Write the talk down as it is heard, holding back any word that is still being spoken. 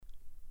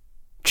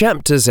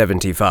Chapter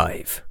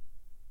 75.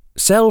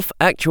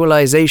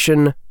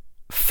 Self-Actualization,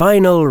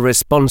 Final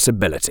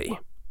Responsibility.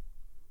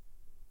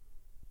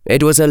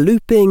 It was a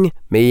looping,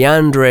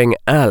 meandering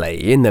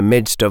alley in the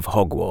midst of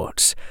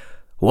Hogwarts,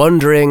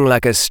 wandering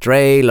like a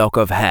stray lock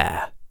of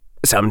hair,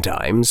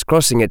 sometimes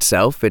crossing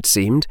itself, it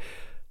seemed,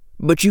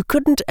 but you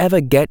couldn't ever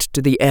get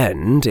to the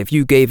end if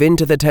you gave in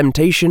to the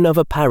temptation of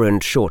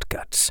apparent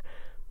shortcuts.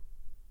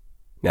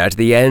 At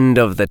the end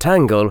of the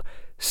tangle,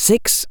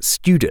 6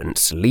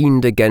 students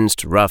leaned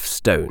against rough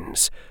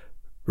stones,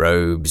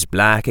 robes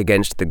black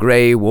against the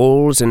grey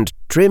walls and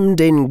trimmed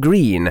in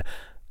green,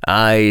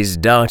 eyes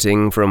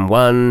darting from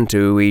one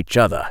to each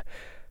other.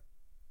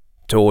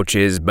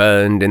 Torches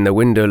burned in the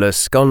windowless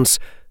sconce,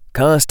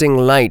 casting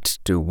light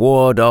to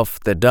ward off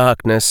the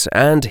darkness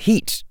and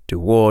heat to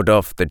ward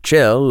off the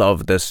chill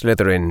of the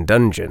Slytherin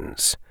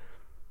dungeons.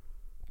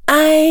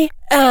 "I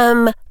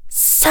am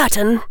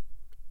certain,"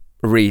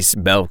 Reese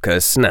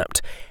Belka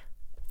snapped.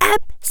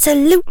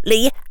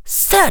 "Absolutely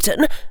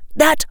certain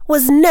that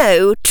was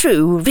no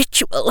true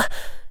ritual.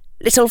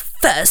 Little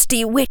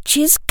thirsty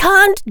witches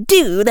can't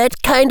do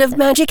that kind of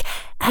magic,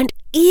 and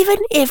even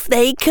if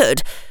they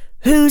could,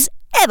 who's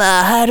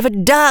ever heard of a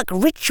dark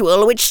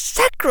ritual which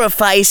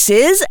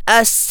sacrifices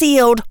a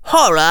sealed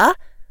horror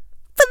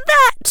for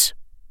that?"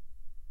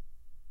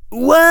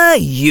 "Were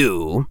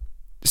you?"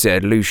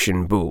 said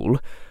Lucian Boole.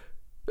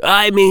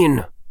 "I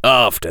mean,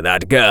 after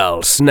that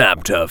girl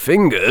snapped her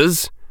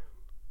fingers."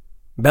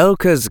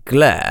 Belka's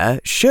glare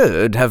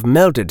should have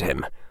melted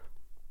him.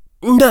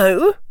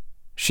 "No,"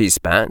 she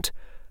spat.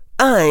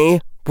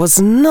 "I was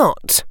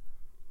not."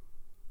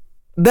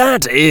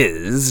 "That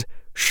is,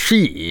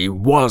 she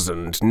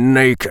wasn't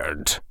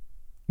naked,"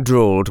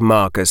 drawled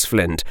Marcus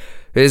Flint,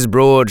 his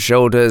broad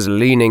shoulders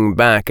leaning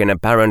back in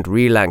apparent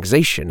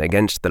relaxation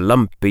against the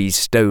lumpy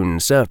stone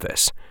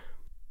surface.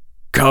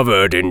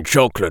 "Covered in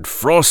chocolate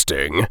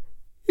frosting,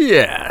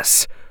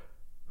 yes,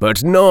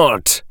 but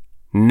not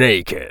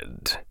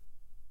naked.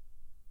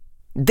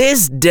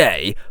 This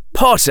day,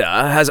 Potter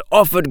has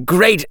offered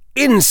great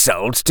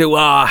insult to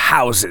our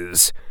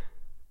houses,"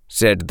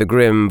 said the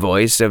grim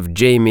voice of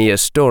Jamie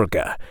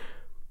Astorga.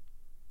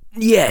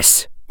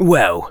 "Yes,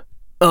 well,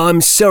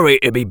 I'm sorry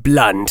to be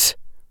blunt,"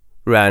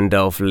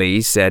 Randolph Lee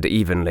said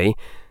evenly.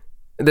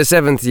 The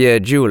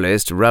 7th-year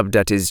duelist rubbed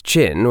at his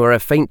chin where a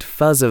faint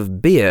fuzz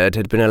of beard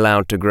had been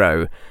allowed to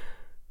grow.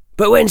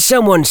 "But when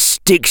someone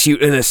sticks you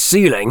to the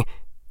ceiling,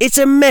 it's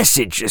a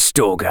message,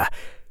 Astorga.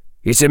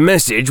 It's a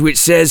message which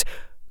says,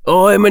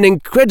 I'm an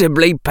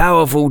incredibly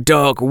powerful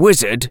dark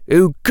wizard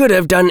who could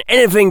have done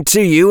anything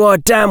to you I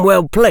damn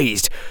well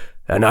pleased,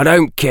 and I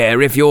don't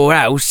care if your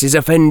house is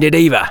offended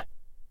either."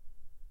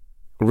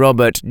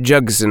 Robert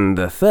Jugson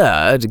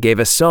III gave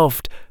a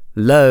soft,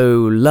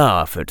 low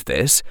laugh at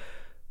this,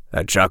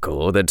 a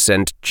chuckle that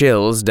sent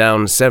chills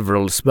down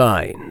several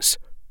spines.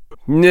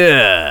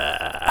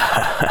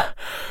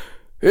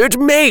 "It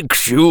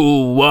makes you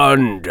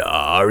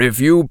wonder if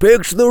you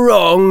picked the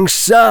wrong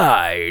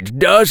side,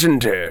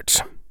 doesn't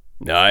it?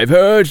 I've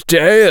heard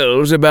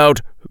tales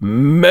about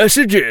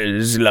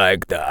messages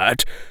like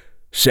that,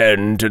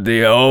 sent at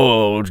the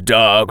old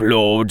Dark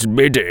Lord's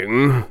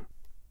bidding."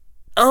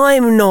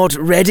 "I'm not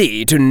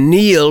ready to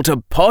kneel to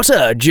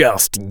Potter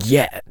just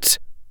yet,"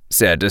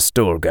 said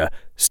Astorga,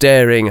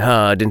 staring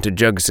hard into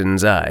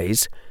Jugson's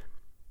eyes.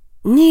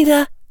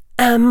 "Neither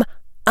am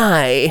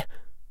I,"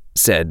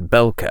 said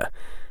Belka.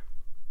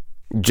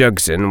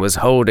 Jugson was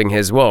holding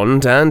his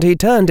wand, and he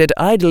turned it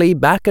idly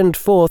back and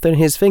forth in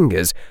his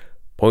fingers,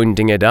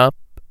 pointing it up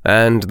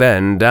and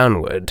then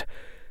downward.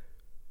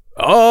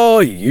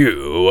 "Are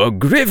you a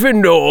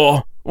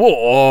Gryffindor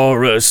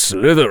or a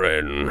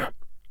Slytherin?"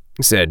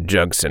 said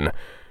Jugson.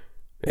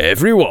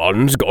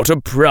 "Everyone's got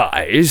a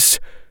prize.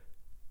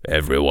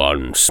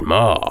 Everyone's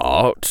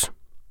smart."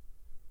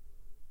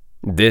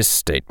 This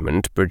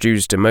statement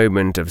produced a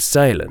moment of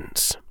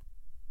silence.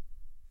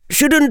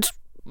 "Shouldn't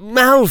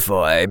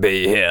Malfoy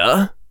be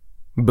here?"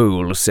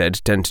 Boole said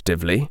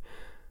tentatively.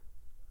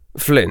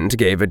 Flint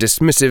gave a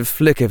dismissive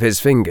flick of his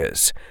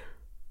fingers.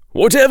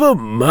 "Whatever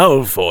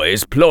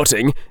Malfoy's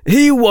plotting,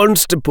 he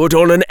wants to put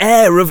on an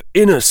air of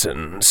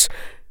innocence.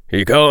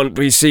 He can't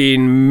be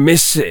seen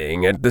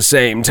missing at the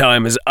same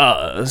time as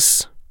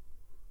us."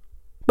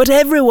 "But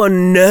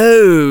everyone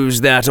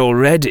knows that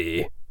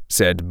already,"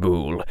 said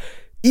Boole,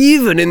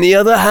 "even in the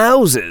other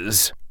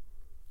houses."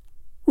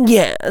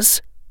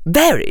 "Yes,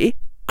 very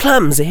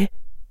clumsy,"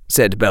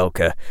 said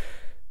Belka.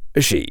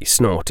 She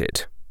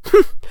snorted.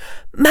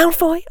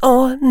 "Malfoy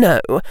or no,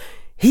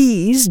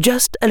 he's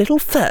just a little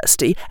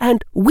thirsty,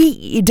 and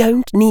we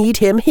don't need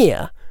him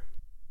here."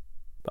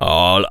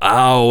 "I'll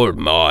owl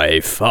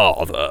my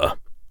father,"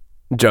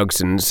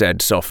 Jugson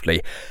said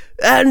softly,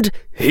 "and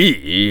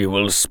he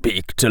will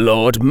speak to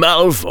Lord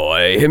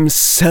Malfoy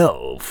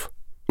himself."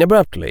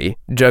 Abruptly,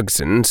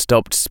 Jugson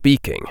stopped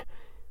speaking.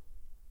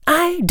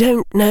 "I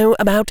don't know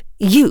about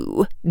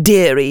you,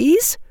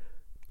 dearies,"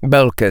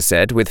 Belka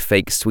said with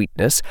fake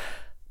sweetness,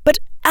 "but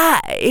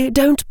I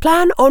don't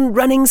plan on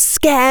running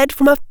scared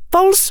from a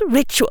false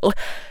ritual,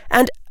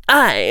 and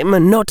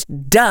I'm not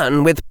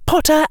done with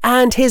Potter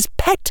and his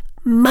pet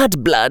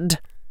Mudblood."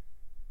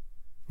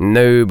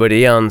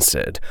 Nobody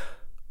answered.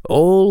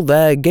 All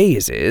their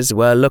gazes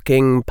were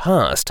looking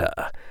past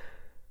her.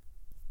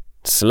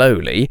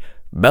 Slowly,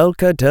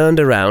 Belka turned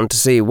around to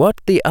see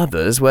what the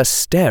others were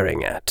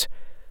staring at.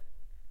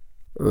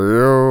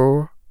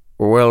 "You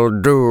will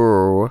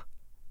do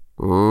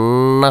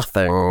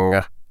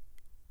nothing,"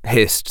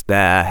 hissed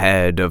their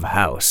head of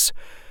house.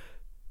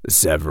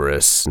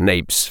 Severus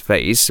Snape's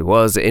face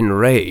was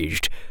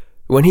enraged.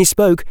 When he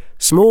spoke,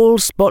 small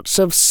spots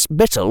of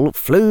spittle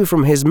flew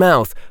from his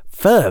mouth,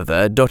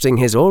 further dotting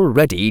his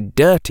already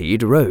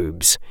dirtied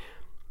robes.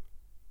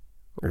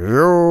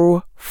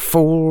 "You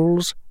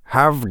fools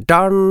have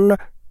done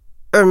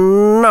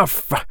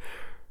enough.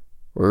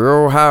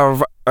 You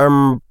have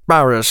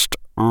embarrassed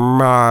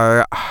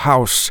my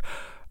house,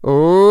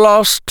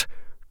 lost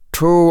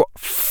to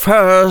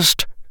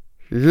first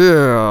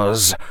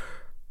years.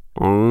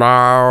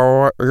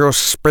 Now you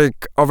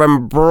speak of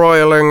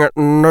embroiling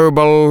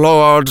noble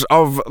lords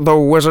of the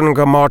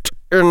Wizengamot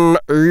in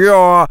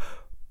your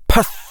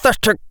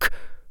pathetic,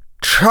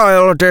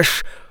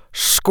 childish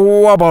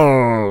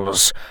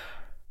squabbles.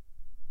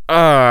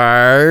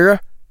 I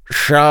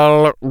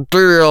shall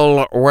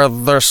deal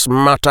with this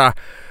matter.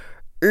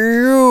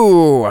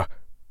 You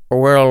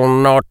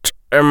will not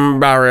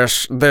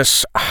embarrass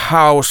this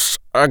house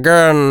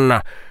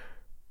again.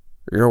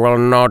 You will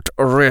not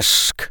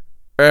risk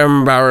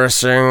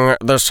embarrassing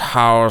this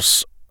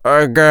house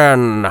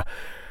again.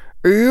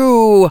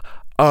 You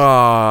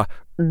are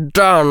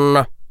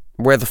done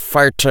with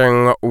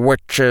fighting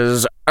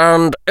witches,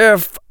 and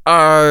if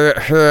I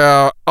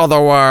hear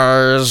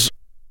otherwise..."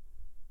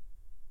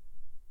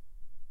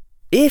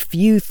 If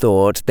you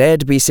thought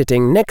they'd be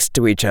sitting next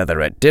to each other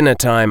at dinner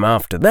time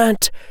after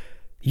that,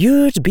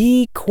 you'd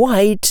be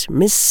quite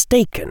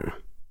mistaken.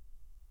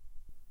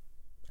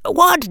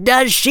 "What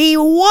does she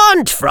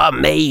want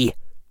from me?"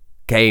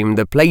 came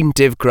the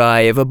plaintive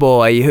cry of a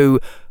boy who,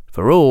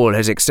 for all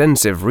his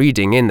extensive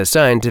reading in the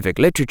scientific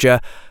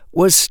literature,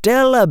 was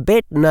still a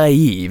bit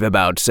naive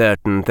about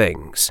certain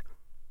things.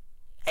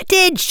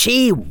 "Did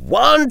she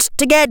want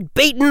to get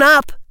beaten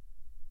up?"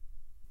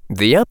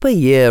 The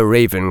upper-year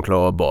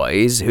Ravenclaw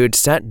boys who'd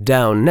sat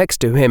down next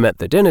to him at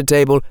the dinner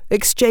table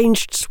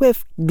exchanged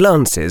swift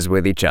glances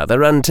with each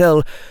other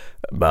until,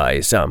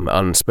 by some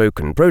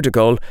unspoken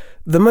protocol,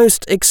 the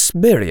most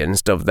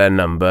experienced of their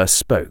number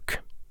spoke.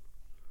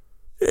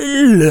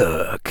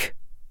 "Look,"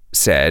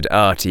 said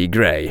Artie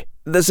Grey,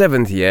 the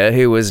seventh year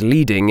who was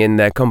leading in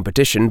their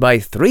competition by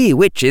 3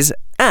 witches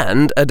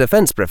and a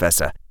defence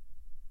professor.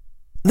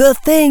 "The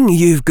thing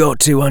you've got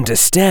to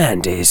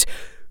understand is,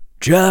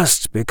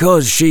 just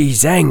because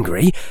she's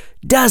angry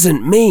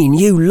doesn't mean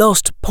you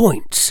lost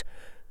points.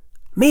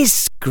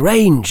 Miss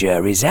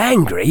Granger is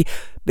angry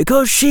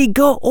because she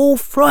got all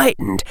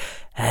frightened,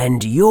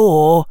 and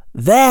you're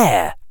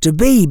there to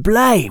be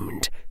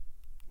blamed.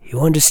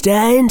 You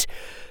understand?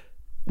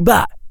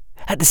 But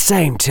at the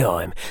same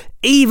time,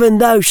 even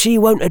though she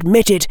won't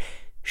admit it,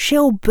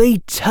 she'll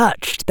be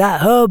touched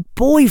that her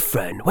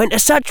boyfriend went to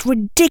such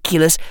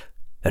ridiculous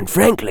and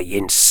frankly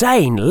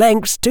insane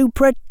lengths to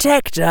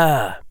protect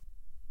her."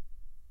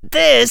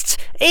 "This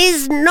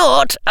is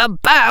not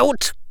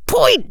about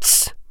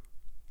points,"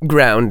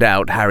 ground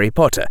out Harry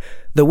Potter,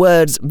 the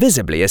words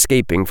visibly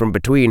escaping from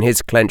between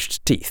his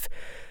clenched teeth.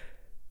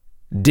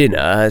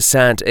 Dinner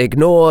sat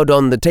ignored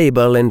on the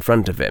table in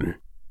front of him.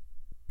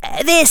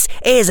 "This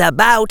is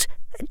about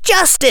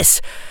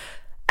justice,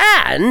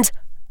 and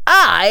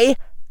I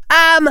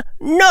am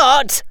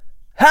not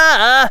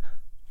her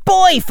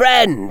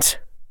boyfriend."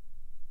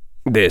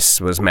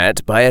 This was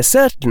met by a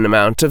certain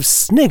amount of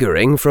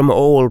sniggering from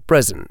all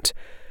present.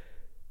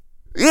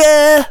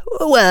 "Yeah,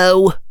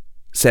 well,"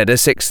 said a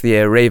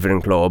 6th-year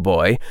Ravenclaw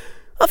boy,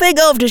 "I think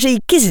after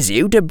she kisses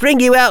you to bring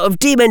you out of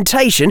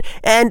dementation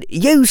and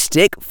you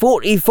stick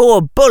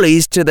 44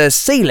 bullies to the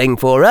ceiling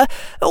for her,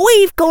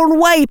 we've gone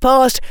way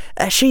past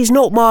she's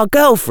not my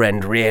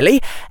girlfriend,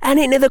 really, and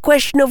into the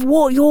question of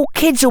what your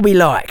kids will be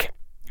like."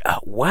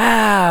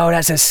 Wow,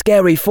 that's a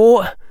scary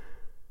thought.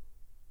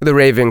 The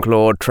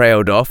Ravenclaw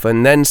trailed off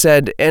and then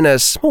said in a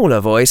smaller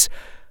voice,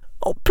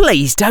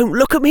 Please don't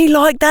look at me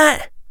like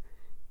that."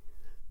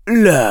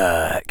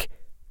 "Look,"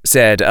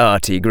 said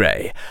Artie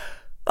Grey,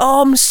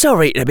 "I'm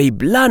sorry to be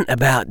blunt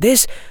about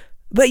this,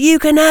 but you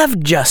can have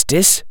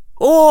justice,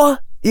 or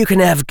you can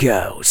have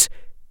girls.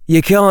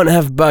 You can't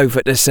have both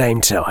at the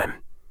same time."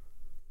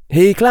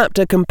 He clapped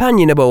a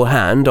companionable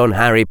hand on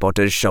Harry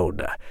Potter's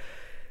shoulder.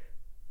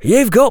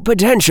 "You've got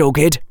potential,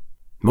 kid.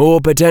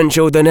 More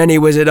potential than any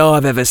wizard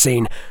I've ever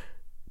seen.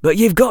 But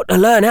you've got to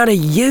learn how to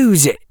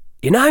use it,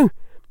 you know?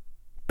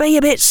 Be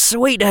a bit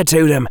sweeter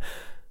to them.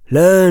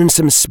 Learn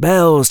some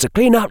spells to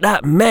clean up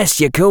that mess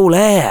you call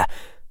hair.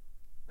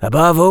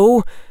 Above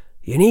all,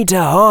 you need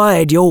to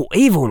hide your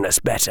evilness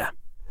better.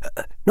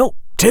 Not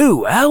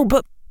too well,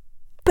 but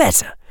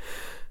better.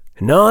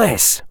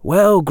 Nice,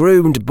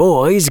 well-groomed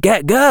boys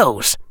get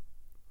girls.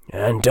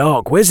 And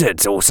dark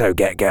wizards also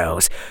get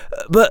girls.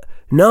 But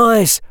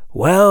nice,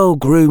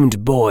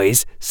 well-groomed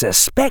boys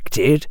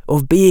suspected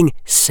of being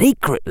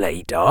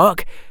secretly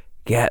dark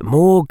get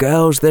more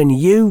girls than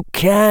you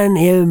can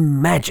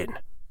imagine."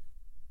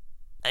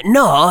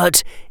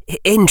 "Not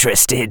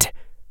interested,"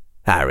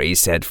 Harry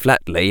said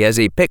flatly as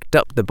he picked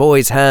up the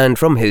boy's hand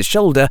from his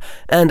shoulder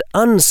and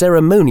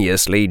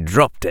unceremoniously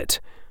dropped it.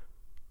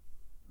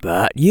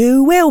 "But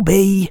you will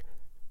be,"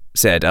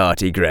 said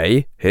Artie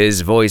Gray,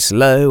 his voice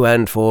low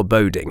and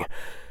foreboding.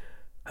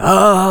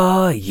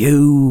 "Ah,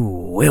 you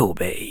will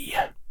be."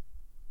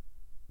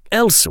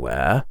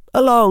 Elsewhere,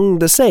 along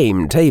the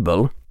same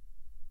table,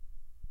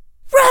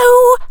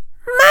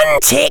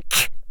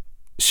 "Romantic!"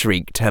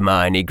 shrieked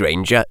Hermione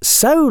Granger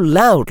so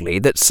loudly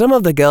that some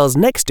of the girls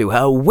next to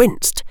her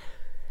winced.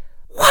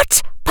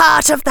 "What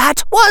part of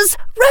that was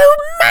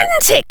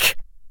romantic?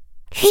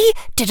 He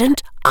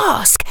didn't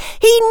ask.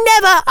 He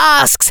never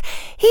asks.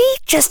 He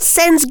just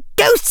sends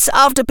ghosts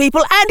after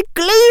people and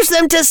glues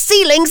them to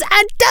ceilings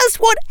and does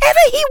whatever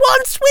he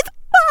wants with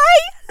my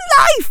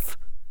life."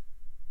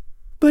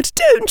 "But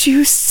don't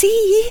you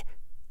see,"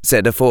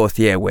 said a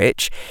fourth-year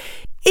witch,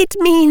 "it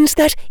means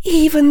that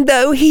even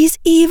though he's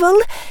evil,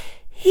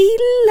 he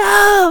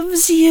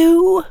loves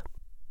you."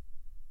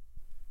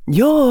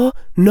 "You're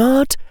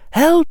not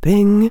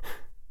helping,"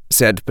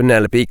 said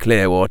Penelope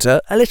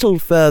Clearwater a little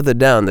further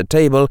down the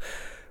table,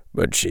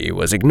 but she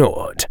was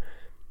ignored.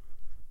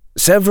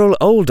 Several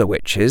older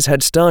witches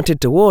had started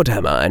toward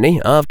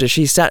Hermione after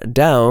she sat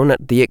down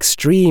at the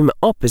extreme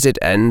opposite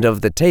end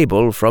of the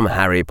table from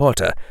Harry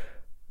Potter,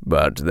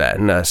 but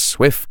then a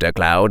swifter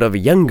cloud of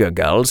younger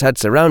girls had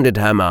surrounded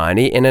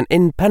Hermione in an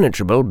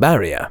impenetrable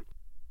barrier.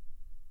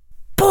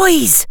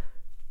 "Boys,"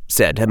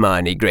 said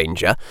Hermione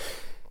Granger,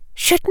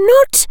 "should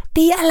not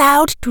be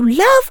allowed to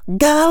love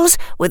girls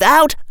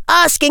without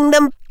asking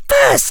them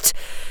first.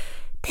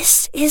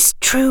 This is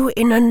true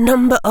in a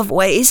number of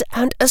ways,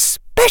 and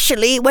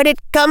especially when it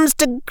comes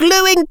to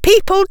gluing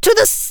people to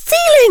the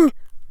ceiling."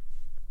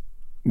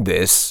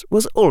 This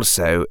was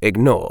also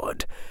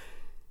ignored.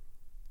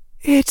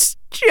 "It's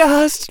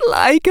just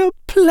like a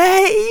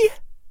play,"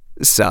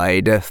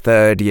 sighed a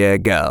third-year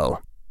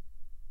girl.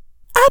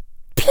 "A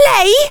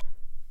play?"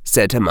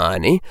 said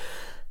Hermione.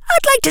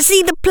 "I'd like to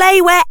see the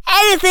play where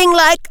anything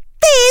like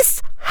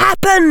this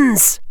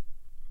happens."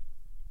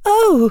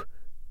 "Oh,"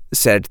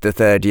 said the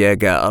third-year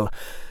girl.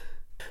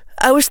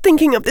 "I was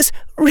thinking of this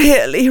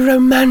really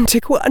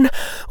romantic one,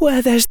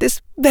 where there's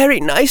this very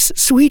nice,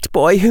 sweet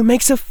boy who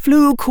makes a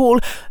flute call,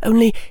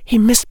 only he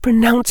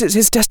mispronounces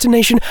his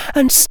destination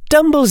and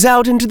stumbles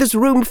out into this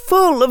room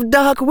full of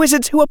dark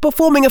wizards who are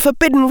performing a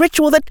forbidden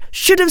ritual that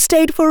should have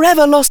stayed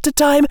forever lost to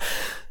time.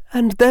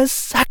 And they're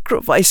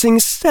sacrificing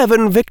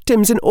 7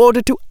 victims in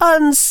order to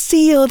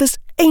unseal this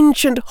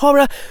ancient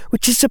horror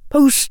which is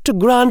supposed to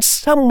grant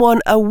someone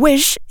a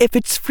wish if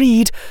it's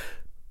freed.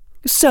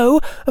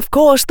 So, of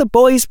course, the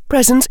boy's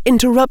presence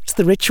interrupts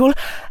the ritual,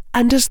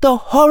 and as the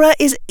horror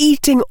is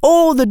eating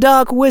all the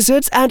dark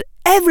wizards and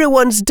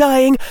everyone's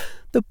dying,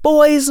 the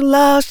boy's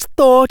last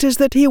thought is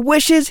that he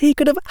wishes he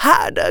could have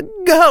had a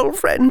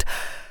girlfriend.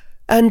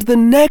 And the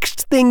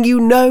next thing you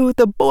know,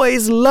 the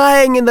boy's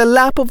lying in the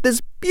lap of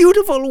this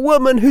beautiful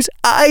woman whose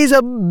eyes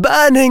are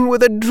burning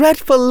with a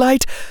dreadful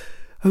light.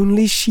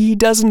 Only she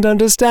doesn't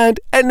understand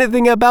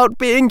anything about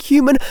being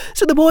human,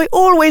 so the boy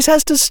always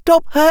has to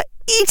stop her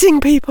eating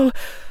people.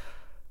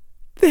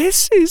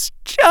 This is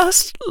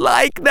just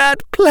like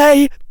that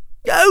play,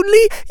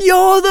 only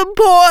you're the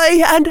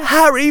boy and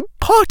Harry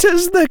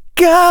Potter's the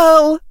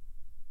girl."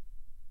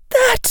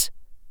 "That,"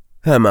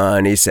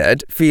 Hermione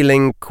said,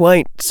 feeling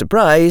quite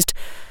surprised,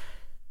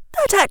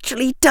 "that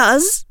actually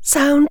does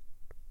sound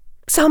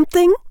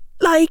something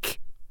like—"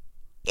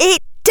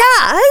 "It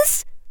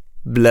does?"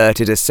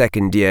 blurted a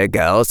second-year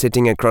girl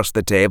sitting across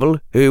the table,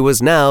 who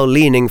was now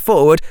leaning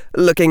forward,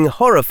 looking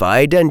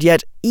horrified and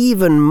yet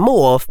even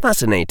more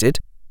fascinated.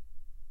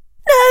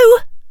 "No,"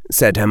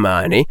 said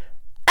Hermione.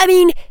 "I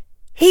mean,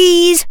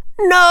 he's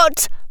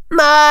not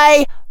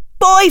my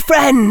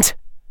boyfriend."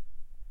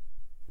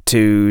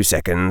 2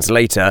 seconds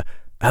later,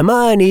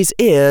 Hermione's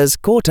ears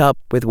caught up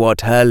with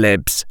what her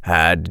lips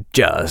had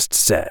just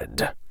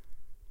said.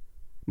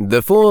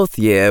 The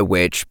fourth-year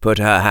witch put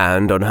her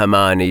hand on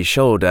Hermione's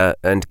shoulder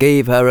and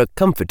gave her a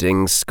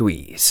comforting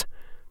squeeze.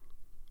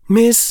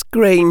 "Miss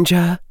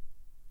Granger,"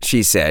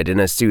 she said in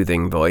a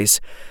soothing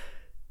voice,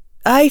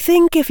 "I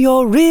think if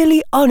you're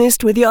really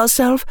honest with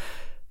yourself,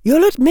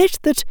 you'll admit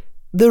that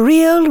the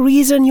real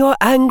reason you're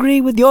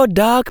angry with your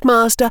Dark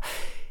Master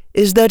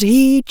is that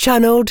he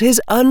channeled his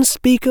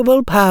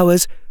unspeakable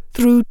powers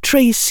through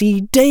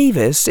Tracy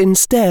Davis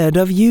instead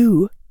of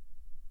you."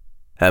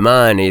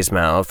 Hermione's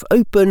mouth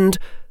opened,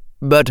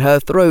 but her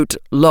throat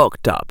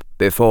locked up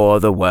before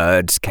the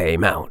words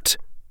came out,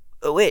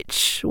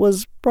 which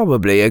was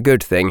probably a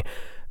good thing,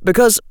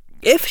 because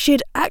if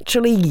she'd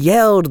actually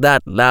yelled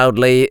that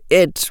loudly,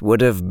 it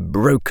would have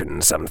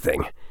broken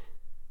something.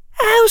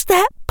 "How's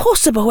that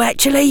possible,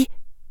 actually?"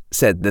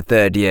 said the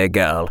third-year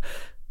girl.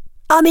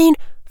 "I mean,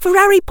 for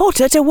Harry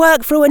Potter to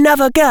work through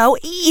another girl,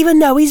 even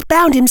though he's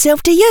bound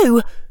himself to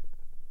you.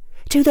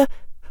 To the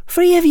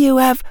three of you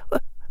have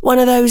one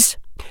of those,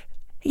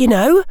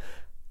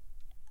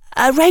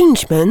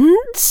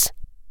 arrangements?"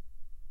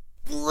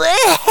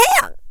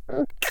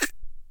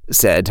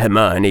 said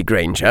Hermione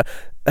Granger,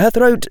 her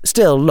throat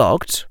still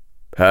locked,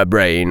 her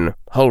brain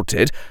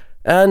halted,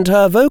 and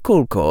her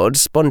vocal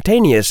cords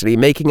spontaneously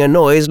making a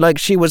noise like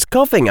she was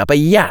coughing up a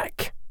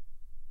yak.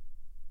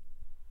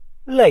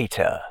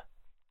 Later.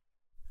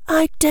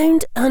 "I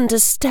don't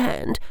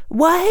understand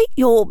why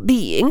you're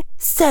being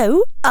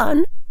so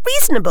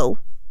unreasonable,"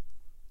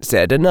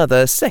 said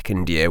another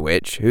second-year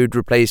witch who'd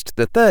replaced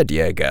the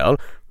third-year girl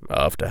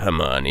after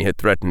Hermione had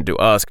threatened to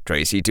ask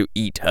Tracy to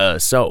eat her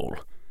soul.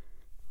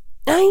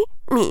 "I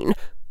mean,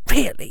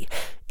 really,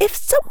 if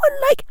someone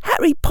like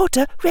Harry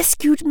Potter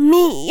rescued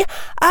me,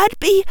 I'd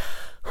be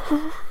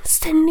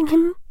sending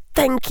him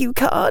thank you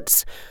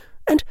cards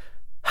and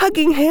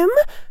hugging him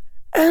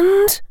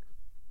and—"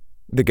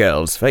 The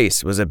girl's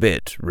face was a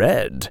bit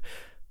red.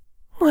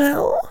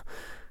 "Well,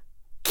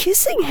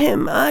 kissing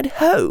him, I'd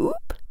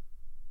hope."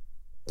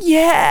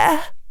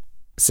 "Yeah,"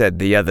 said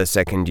the other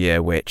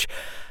second-year witch.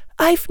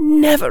 "I've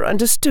never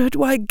understood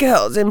why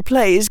girls in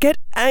plays get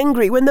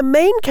angry when the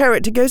main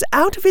character goes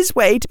out of his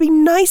way to be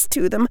nice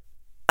to them.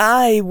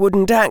 I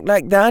wouldn't act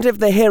like that if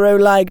the hero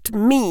liked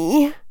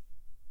me."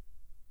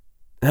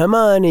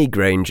 Hermione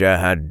Granger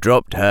had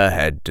dropped her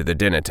head to the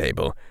dinner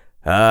table,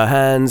 her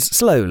hands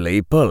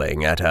slowly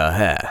pulling at her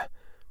hair.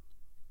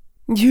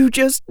 "You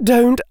just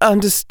don't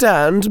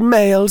understand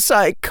male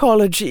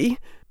psychology,"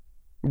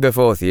 the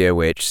fourth-year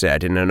witch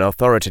said in an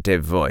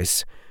authoritative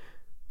voice.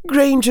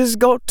 "Granger's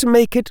got to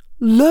make it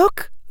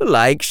look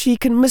like she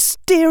can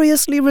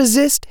mysteriously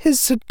resist his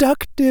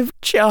seductive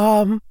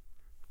charm."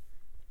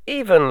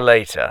 Even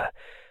later.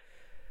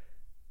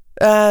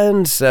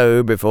 And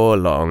so, before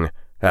long,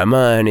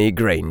 Hermione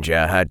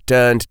Granger had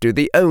turned to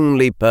the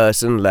only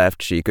person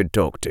left she could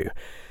talk to,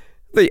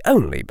 the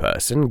only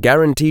person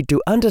guaranteed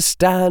to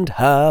understand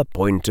her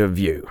point of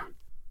view.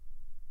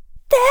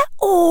 "They're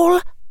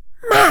all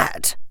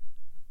mad,"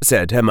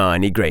 said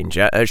Hermione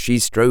Granger as she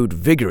strode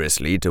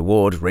vigorously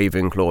toward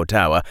Ravenclaw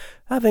Tower,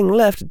 having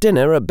left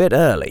dinner a bit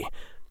early.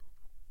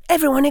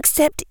 "Everyone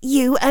except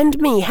you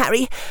and me,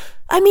 Harry.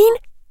 I mean,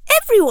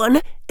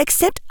 everyone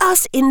except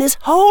us in this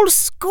whole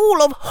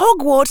school of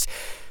Hogwarts.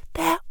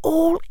 They're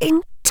all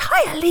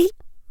entirely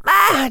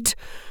mad.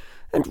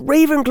 And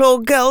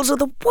Ravenclaw girls are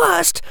the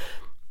worst.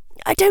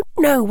 I don't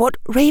know what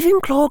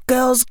Ravenclaw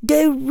girls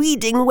go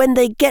reading when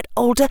they get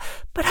older,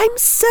 but I'm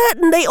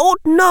certain they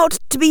ought not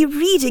to be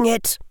reading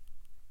it.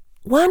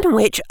 One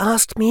witch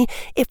asked me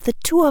if the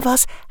two of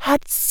us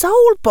had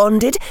soul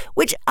bonded,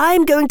 which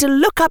I'm going to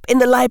look up in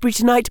the library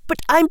tonight, but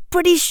I'm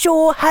pretty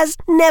sure has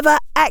never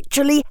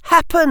actually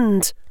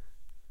happened."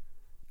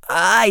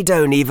 "I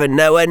don't even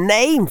know a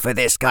name for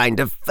this kind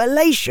of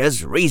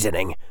fallacious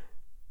reasoning,"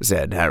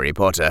 said Harry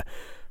Potter.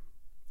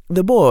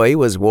 The boy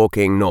was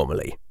walking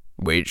normally,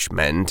 which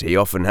meant he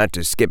often had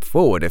to skip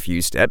forward a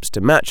few steps to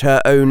match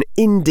her own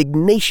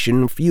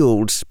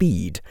indignation-fueled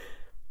speed.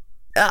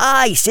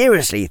 "I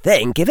seriously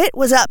think if it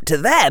was up to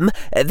them,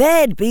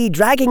 they'd be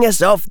dragging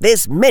us off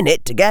this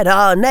minute to get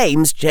our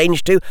names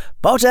changed to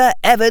Potter,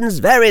 Evans,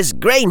 Verres,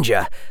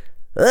 Granger.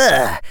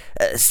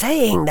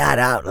 Saying that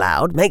out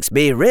loud makes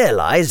me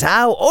realise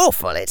how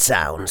awful it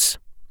sounds."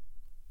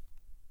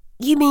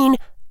 "You mean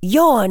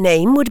your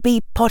name would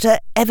be Potter,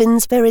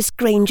 Evans, Verres,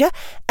 Granger,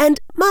 and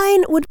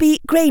mine would be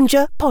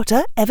Granger,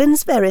 Potter,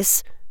 Evans,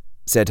 Verres,"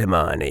 said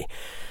Hermione.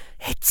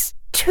 "It's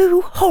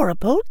too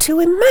horrible to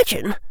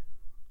imagine."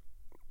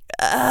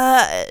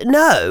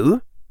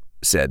 No,"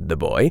 said the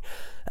boy.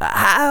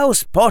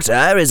 "House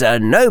Potter is a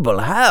noble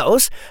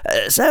house,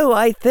 so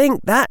I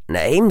think that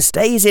name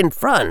stays in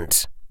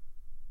front."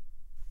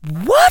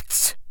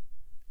 "What?"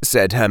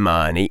 said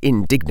Hermione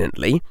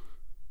indignantly.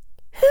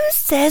 "Who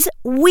says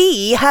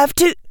we have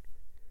to—"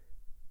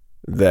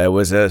 There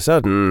was a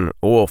sudden,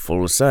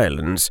 awful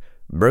silence,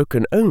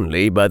 broken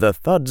only by the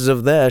thuds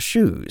of their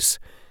shoes.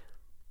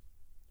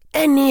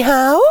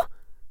 "Anyhow,"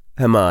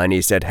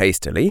 Hermione said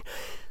hastily,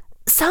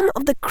 "some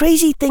of the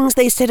crazy things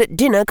they said at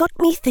dinner got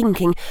me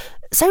thinking,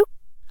 so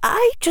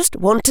I just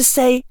want to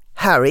say,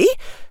 Harry,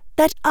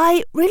 that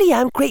I really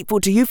am grateful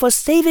to you for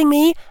saving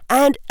me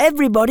and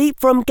everybody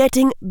from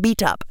getting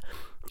beat up.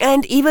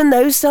 And even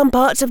though some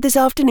parts of this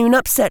afternoon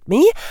upset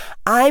me,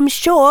 I'm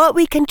sure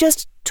we can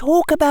just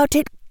talk about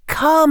it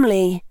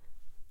calmly."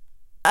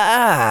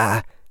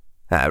 "Ah,"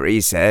 Harry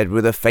said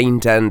with a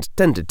faint and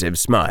tentative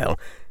smile,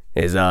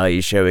 his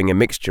eyes showing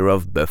a mixture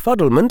of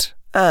befuddlement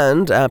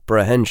and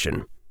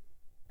apprehension.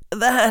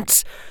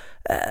 "That's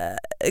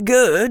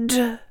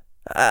good,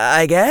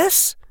 I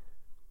guess."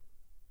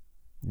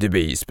 To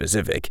be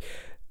specific,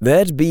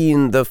 there'd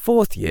been the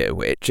fourth-year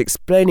witch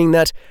explaining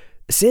that,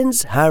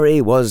 since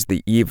Harry was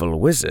the evil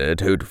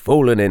wizard who'd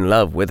fallen in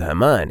love with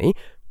Hermione,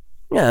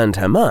 and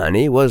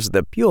Hermione was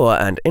the pure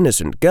and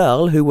innocent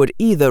girl who would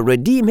either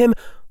redeem him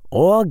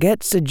or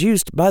get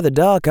seduced by the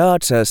dark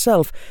arts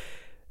herself,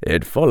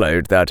 it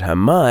followed that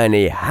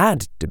Hermione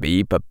had to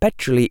be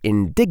perpetually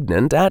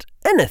indignant at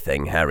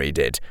anything Harry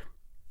did,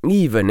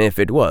 even if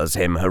it was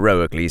him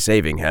heroically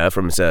saving her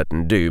from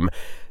certain doom,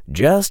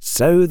 just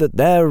so that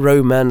their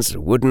romance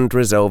wouldn't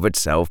resolve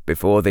itself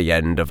before the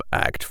end of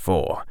Act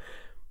 4.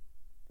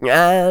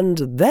 And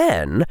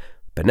then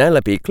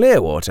Penelope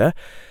Clearwater,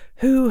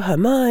 who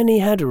Hermione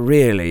had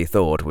really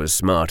thought was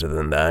smarter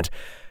than that,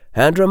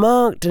 had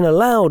remarked in a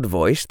loud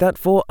voice that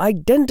for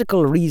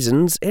identical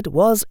reasons it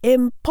was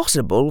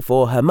impossible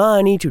for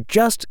Hermione to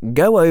just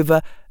go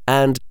over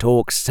and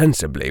talk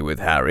sensibly with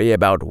Harry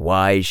about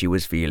why she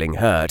was feeling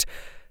hurt.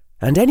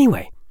 And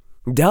anyway,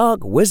 dark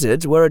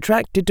wizards were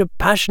attracted to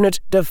passionate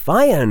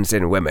defiance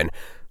in women,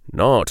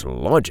 not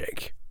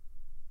logic.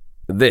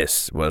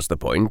 This was the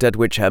point at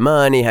which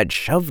Hermione had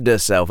shoved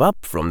herself up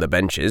from the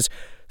benches,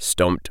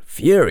 stomped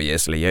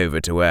furiously over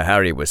to where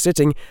Harry was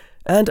sitting,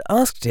 and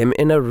asked him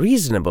in a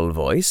reasonable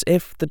voice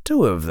if the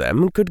two of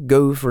them could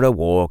go for a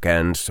walk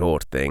and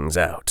sort things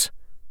out.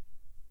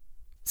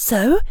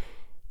 So,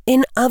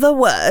 in other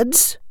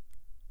words,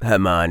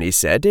 Hermione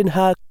said in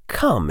her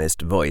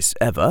calmest voice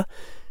ever,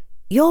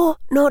 you're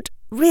not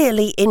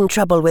really in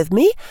trouble with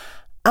me.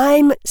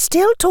 I'm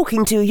still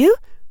talking to you.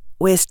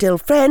 We're still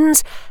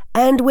friends,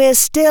 and we're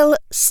still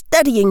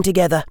studying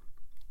together.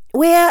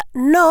 We're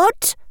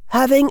not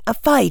having a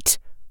fight,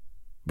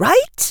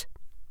 right?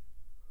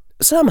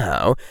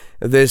 Somehow,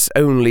 this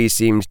only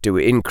seemed to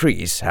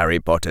increase Harry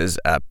Potter's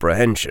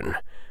apprehension.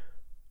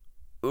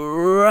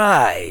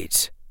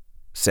 "Right,"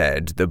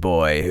 said the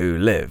boy who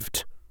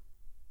lived.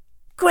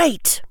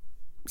 "Great,"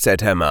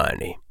 said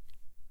Hermione.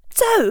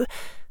 "So,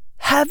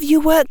 have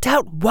you worked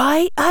out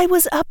why I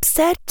was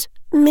upset,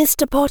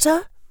 Mr.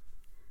 Potter?"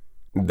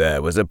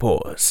 There was a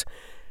pause.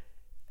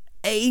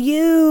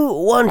 "You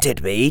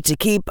wanted me to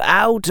keep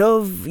out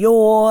of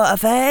your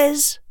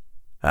affairs?"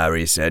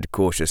 Harry said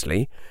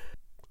cautiously.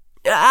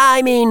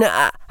 "I mean,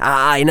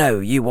 I know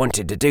you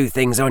wanted to do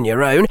things on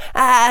your own,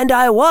 and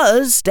I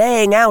was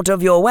staying out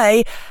of your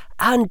way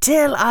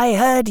until I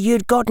heard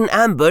you'd gotten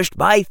ambushed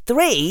by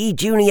 3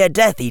 junior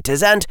Death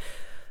Eaters, and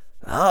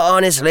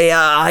honestly,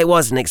 I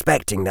wasn't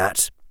expecting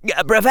that.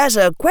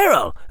 Professor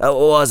Quirrell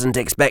wasn't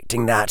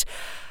expecting that.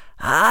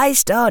 I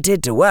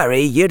started to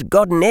worry you'd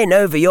gotten in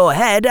over your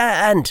head,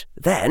 and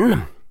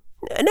then,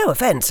 no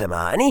offence,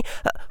 Hermione,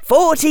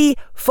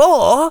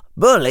 44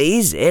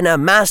 bullies in a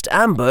massed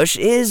ambush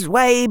is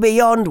way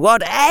beyond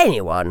what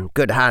anyone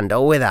could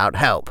handle without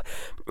help.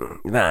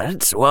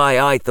 That's why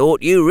I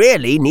thought you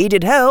really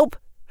needed help.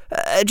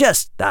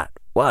 Just that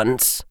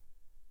once."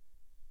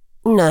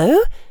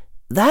 "No,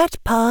 that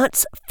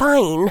part's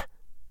fine,"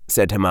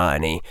 said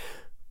Hermione.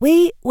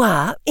 "We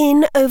were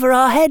in over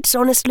our heads,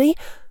 honestly.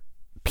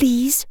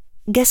 Please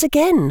guess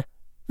again,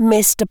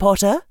 Mr.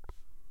 Potter."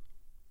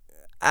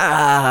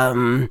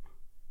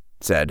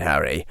 Said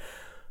Harry.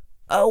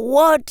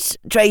 "What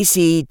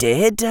Tracy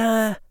did,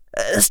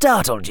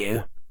 startled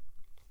you?"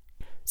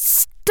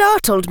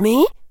 "Startled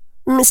me,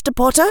 Mr.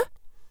 Potter?"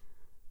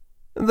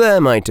 There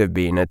might have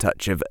been a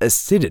touch of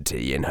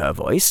acidity in her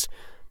voice.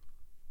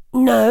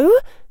 "No,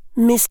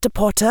 Mr.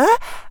 Potter,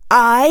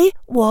 I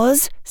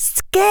was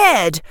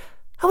scared.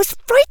 I was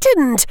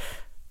frightened.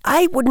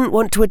 I wouldn't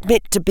want to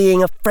admit to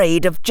being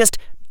afraid of just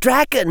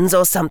dragons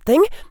or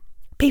something.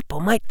 People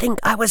might think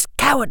I was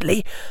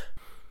cowardly.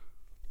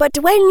 But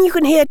when you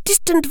can hear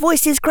distant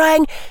voices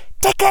crying,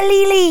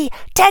 'Tekka-Lily!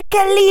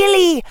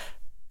 Tekka-Lily!'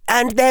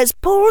 and there's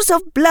pools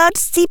of blood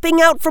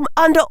seeping out from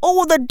under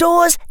all the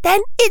doors, then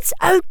it's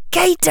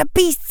okay to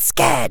be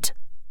scared."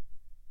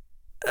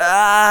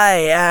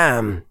 "I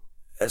am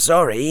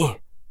sorry,"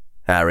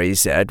 Harry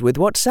said with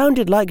what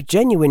sounded like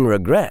genuine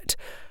regret.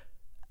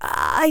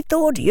 "I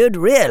thought you'd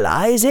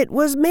realize it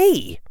was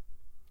me."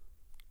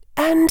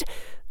 "And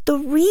the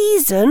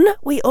reason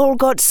we all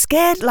got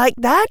scared like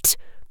that,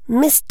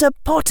 Mr.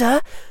 Potter,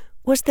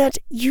 was that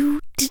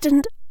you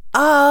didn't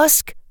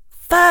ask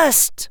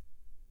first."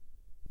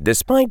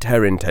 Despite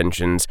her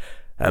intentions,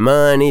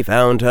 Hermione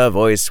found her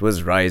voice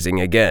was rising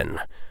again.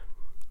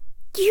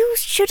 "You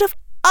should have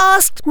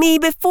asked me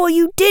before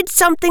you did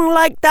something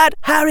like that,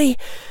 Harry.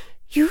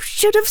 You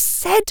should have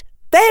said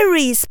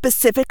very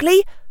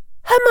specifically,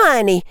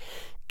 'Hermione,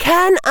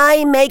 can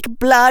I make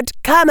blood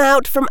come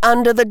out from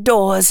under the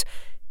doors?'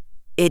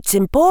 It's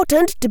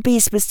important to be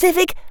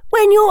specific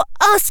when you're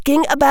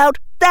asking about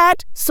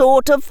that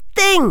sort of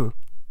thing."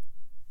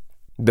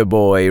 The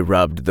boy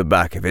rubbed the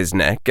back of his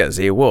neck as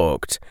he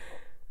walked.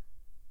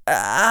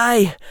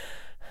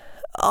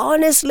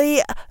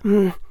 Honestly,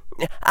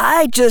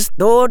 I just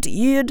thought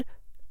you'd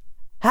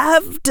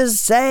have to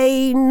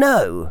say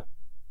no."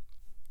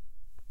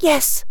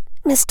 "Yes,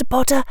 Mr.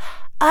 Potter,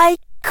 I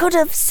could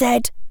have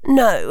said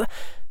no.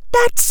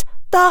 That's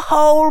the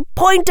whole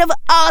point of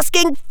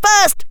asking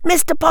first,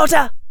 Mr.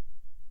 Potter."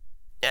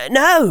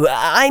 "No,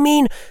 I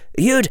mean,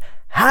 you'd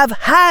have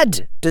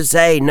had to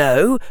say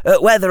no,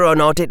 whether or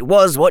not it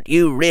was what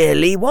you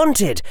really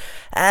wanted.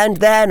 And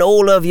then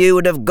all of you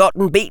would have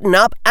gotten beaten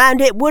up,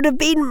 and it would have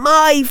been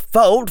my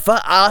fault for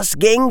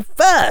asking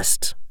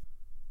first."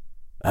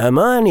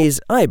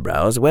 Hermione's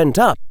eyebrows went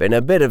up in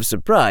a bit of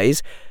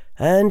surprise,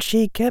 and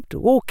she kept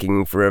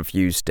walking for a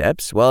few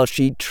steps while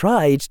she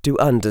tried to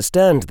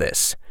understand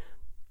this.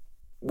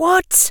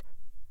 "What?"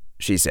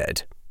 she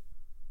said.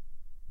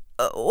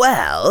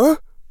 "Well,"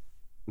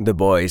 the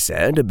boy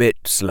said a bit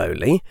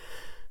slowly,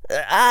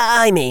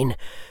 I mean,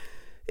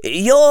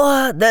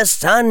 you're the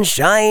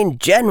Sunshine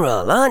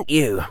General, aren't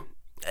you?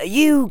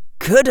 You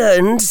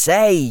couldn't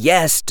say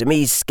yes to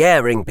me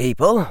scaring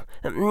people,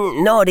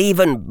 not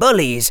even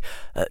bullies,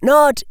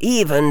 not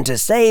even to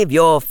save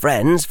your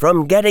friends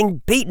from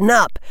getting beaten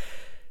up.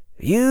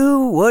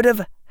 You would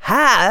have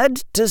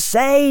had to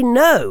say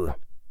no,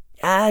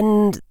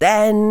 and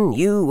then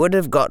you would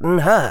have gotten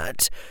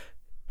hurt.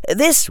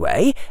 This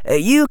way,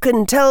 you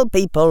can tell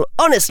people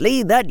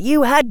honestly that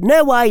you had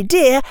no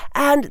idea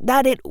and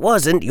that it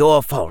wasn't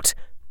your fault.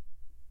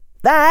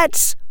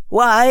 That's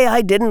why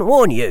I didn't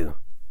warn you."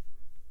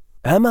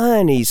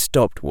 Hermione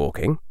stopped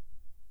walking,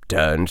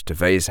 turned to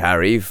face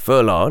Harry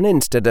full on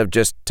instead of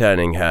just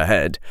turning her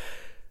head.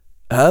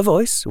 Her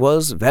voice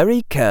was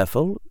very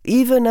careful,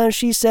 even as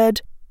she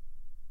said,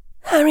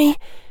 "Harry,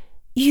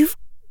 you've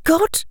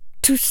got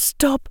to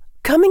stop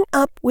coming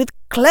up with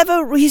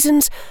clever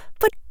reasons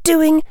for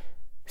doing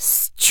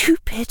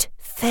stupid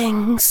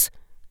things."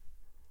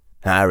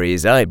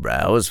 Harry's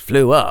eyebrows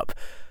flew up.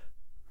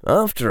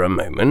 After a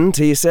moment,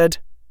 he said,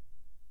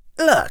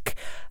 "Look,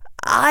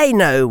 I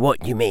know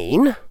what you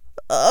mean,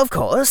 of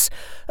course,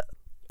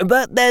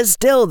 but there's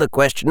still the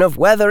question of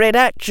whether it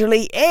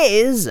actually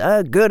is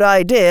a good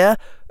idea,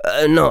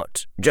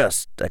 not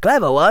just a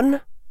clever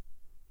one."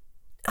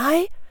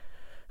 "I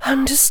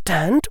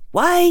understand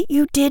why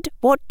you did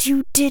what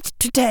you did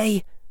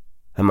today,"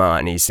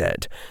 Hermione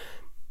said.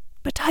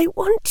 "But I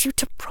want you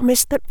to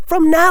promise that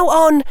from now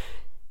on,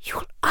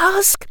 you'll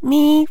ask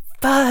me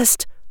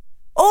first.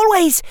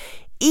 Always,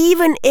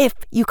 even if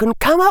you can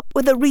come up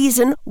with a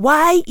reason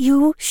why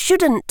you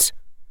shouldn't."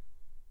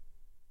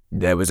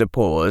 There was a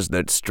pause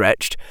that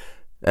stretched,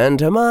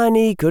 and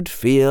Hermione could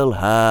feel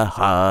her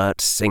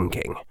heart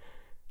sinking.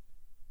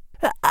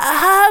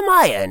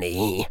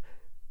 "Hermione,"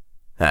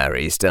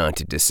 Harry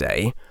started to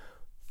say.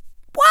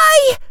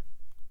 "Why?"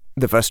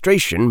 The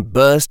frustration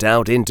burst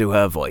out into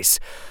her voice.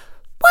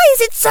 "Why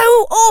is it so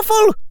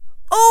awful?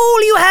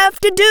 All you have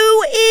to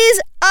do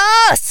is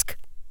ask."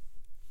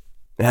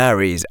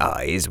 Harry's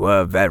eyes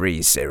were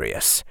very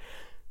serious.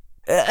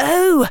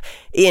 "Who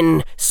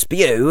in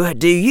Spew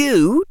do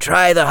you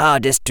try the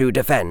hardest to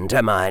defend,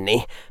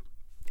 Hermione?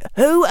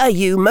 Who are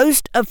you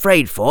most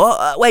afraid for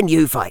when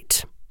you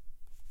fight?"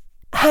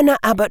 "Hannah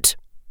Abbott,"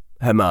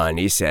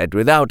 Hermione said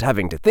without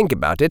having to think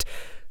about it,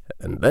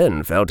 and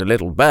then felt a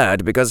little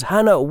bad because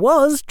Hannah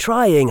was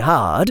trying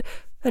hard,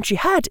 and she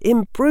had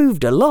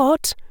improved a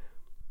lot.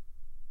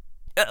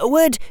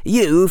 "Would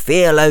you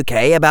feel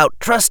okay about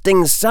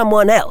trusting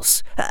someone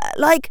else,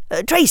 like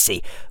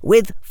Tracy,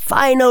 with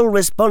final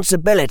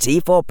responsibility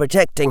for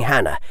protecting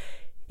Hannah?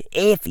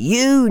 If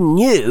you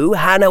knew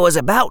Hannah was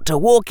about to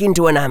walk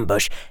into an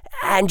ambush,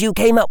 and you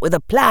came up with a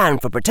plan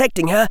for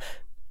protecting her,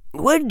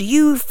 would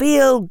you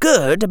feel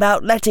good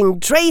about letting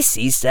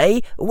Tracy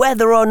say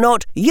whether or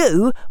not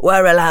you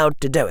were allowed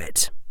to do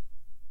it?"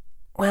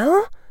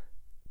 "Well,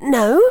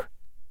 no,"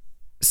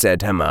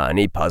 said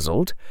Hermione,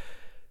 puzzled.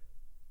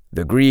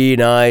 The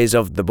green eyes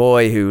of the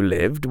boy who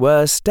lived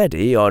were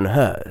steady on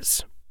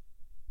hers.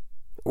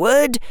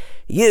 "Would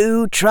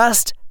you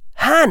trust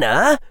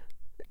Hannah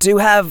to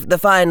have the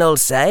final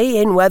say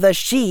in whether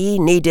she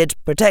needed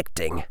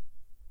protecting?"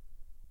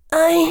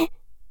 "I,"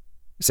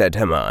 said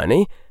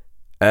Hermione,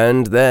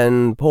 and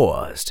then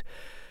paused.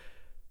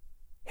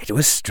 It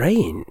was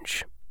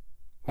strange.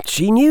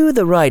 She knew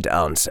the right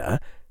answer,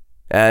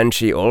 and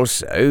she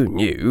also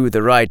knew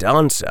the right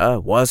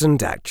answer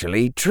wasn't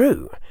actually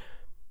true.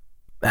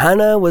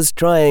 Hannah was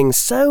trying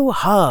so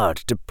hard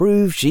to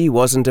prove she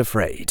wasn't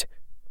afraid,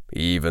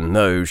 even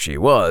though she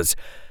was,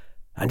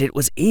 and it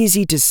was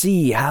easy to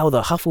see how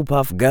the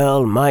Hufflepuff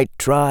girl might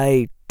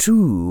try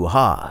too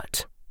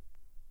hard.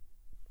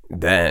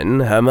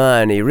 Then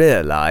Hermione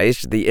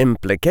realized the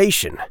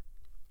implication.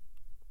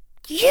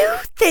 "You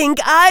think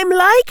I'm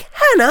like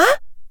Hannah?"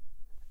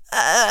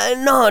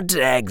 Not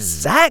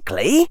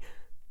exactly."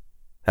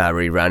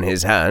 Harry ran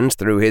his hands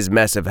through his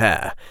mess of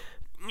hair.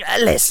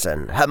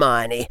 "Listen,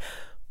 Hermione,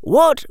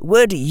 what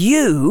would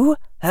you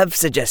have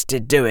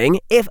suggested doing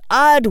if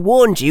I'd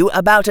warned you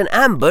about an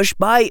ambush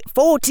by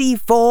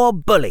 44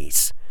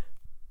 bullies?"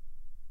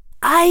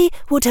 "I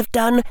would have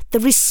done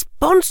the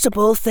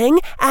responsible thing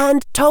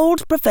and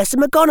told Professor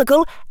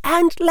McGonagall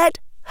and let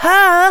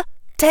her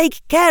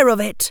take care of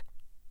it,"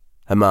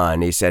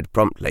 Hermione said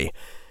promptly.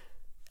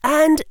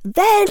 "And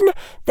then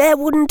there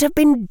wouldn't have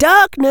been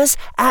darkness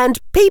and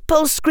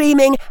people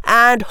screaming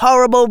and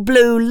horrible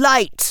blue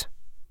light."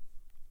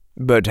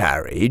 But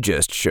Harry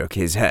just shook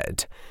his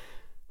head.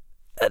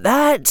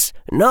 "That's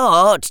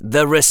not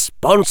the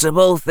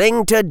responsible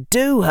thing to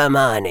do,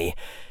 Hermione.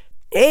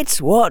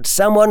 It's what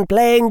someone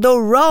playing the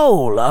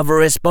role of a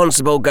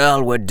responsible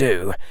girl would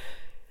do.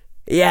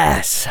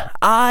 Yes,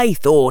 I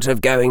thought of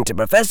going to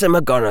Professor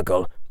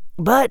McGonagall,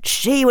 But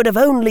she would have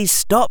only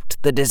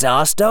stopped the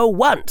disaster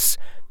once.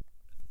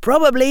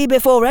 Probably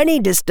before any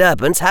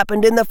disturbance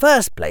happened in the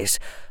first place,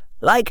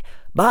 like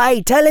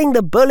by telling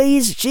the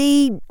bullies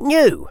she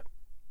knew.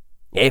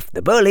 If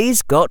the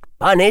bullies got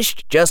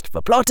punished just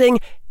for plotting,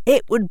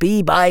 it would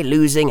be by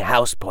losing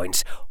house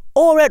points,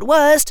 or at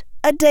worst,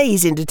 a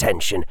day's in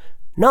detention,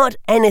 not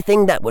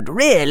anything that would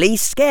really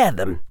scare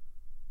them.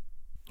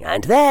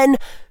 And then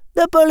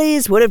the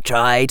bullies would have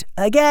tried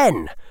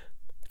again.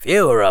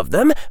 Fewer of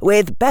them,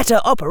 with better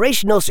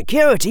operational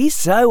security,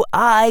 so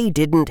I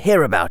didn't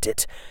hear about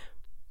it.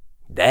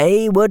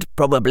 They would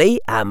probably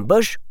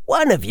ambush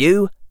one of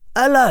you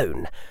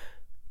alone.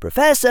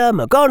 Professor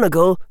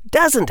McGonagall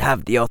doesn't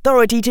have the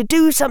authority to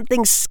do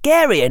something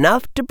scary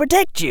enough to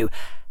protect you,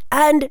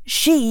 and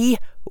she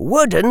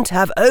wouldn't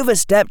have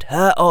overstepped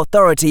her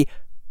authority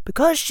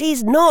because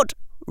she's not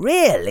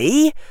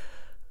really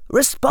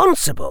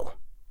responsible.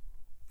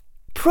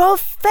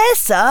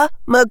 Professor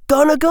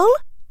McGonagall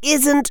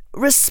isn't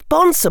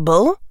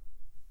responsible?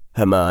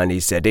 Hermione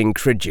said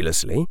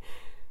incredulously.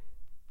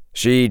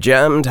 She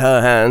jammed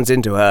her hands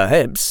into her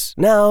hips,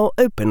 now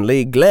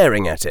openly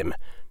glaring at him.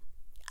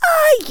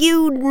 Are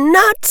you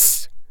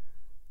nuts?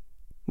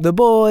 The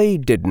boy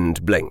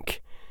didn't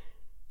blink.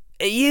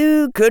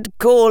 You could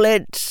call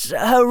it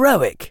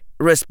heroic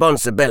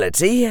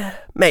responsibility,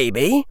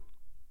 maybe,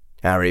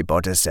 Harry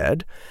Potter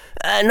said.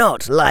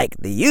 Not like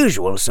the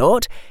usual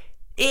sort.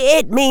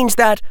 It means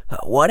that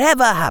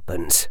whatever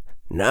happens,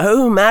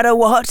 no matter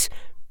what,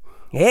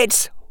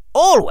 it's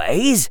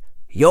always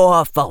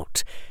your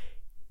fault.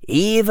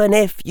 Even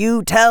if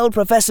you tell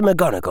Professor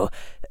McGonagall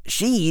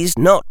she's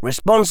not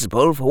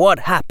responsible for what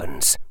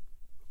happens.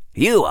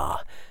 You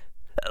are.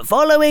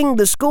 Following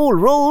the school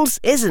rules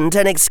isn't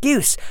an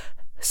excuse.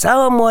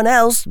 Someone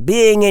else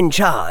being in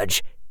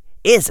charge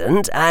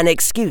isn't an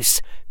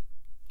excuse.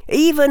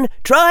 Even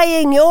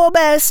trying your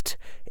best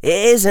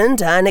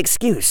isn't an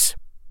excuse.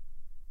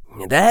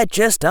 There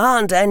just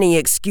aren't any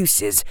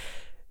excuses.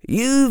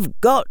 You've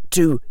got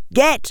to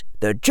get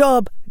the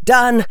job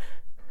done,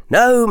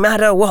 no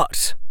matter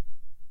what.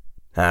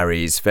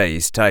 Harry's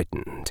face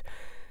tightened.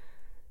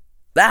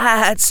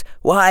 That's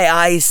why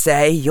I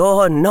say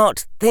you're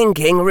not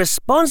thinking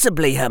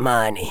responsibly,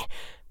 Hermione.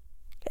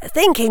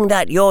 Thinking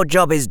that your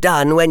job is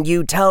done when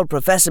you tell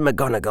Professor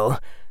McGonagall.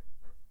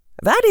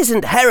 That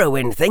isn't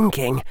heroine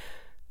thinking.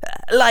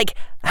 Like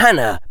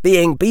Hannah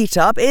being beat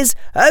up is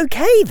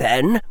okay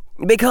then,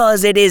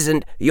 because it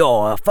isn't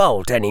your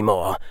fault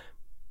anymore.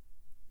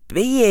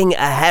 Being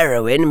a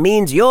heroine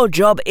means your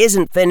job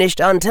isn't finished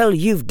until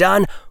you've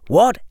done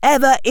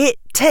whatever it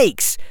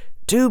takes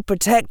to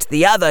protect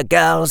the other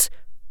girls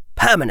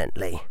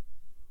permanently.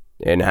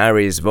 In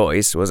Harry's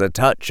voice was a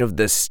touch of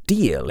the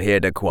steel he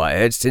had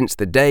acquired since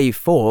the day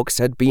Fawkes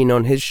had been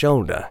on his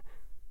shoulder.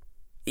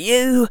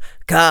 You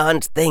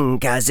can't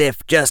think as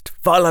if just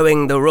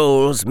following the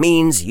rules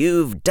means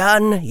you've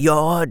done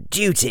your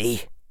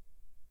duty.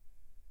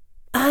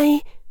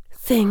 I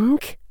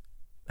think,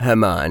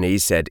 Hermione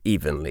said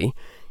evenly,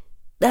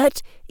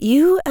 that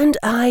you and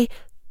I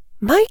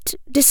might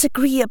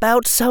disagree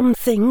about some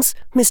things,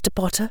 Mr.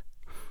 Potter.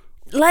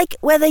 Like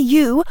whether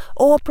you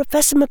or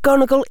Professor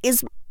McGonagall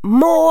is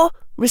more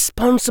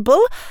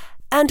responsible,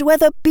 and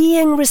whether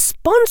being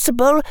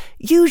responsible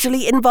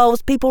usually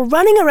involves people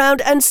running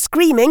around and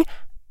screaming,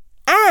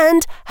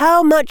 and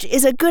how much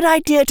is a good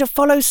idea to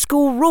follow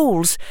school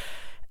rules.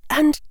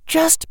 And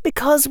just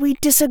because we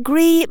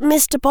disagree,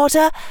 Mr.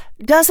 Potter,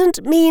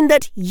 doesn't mean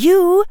that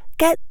you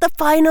get the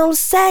final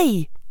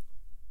say.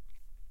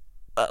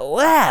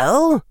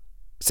 Well,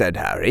 said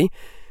Harry,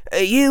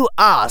 you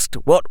asked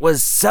what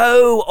was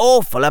so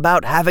awful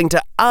about having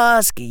to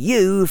ask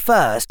you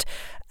first,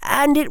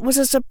 and it was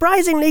a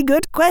surprisingly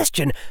good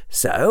question,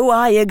 so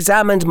I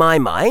examined my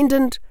mind,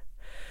 and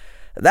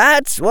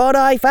that's what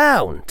I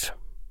found.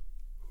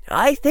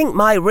 I think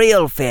my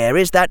real fear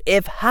is that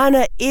if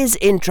Hannah is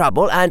in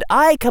trouble and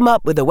I come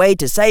up with a way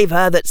to save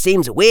her that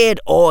seems weird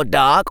or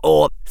dark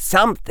or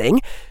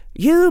something,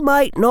 you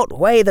might not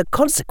weigh the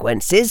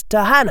consequences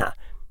to Hannah.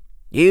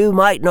 You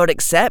might not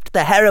accept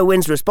the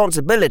heroine's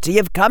responsibility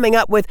of coming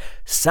up with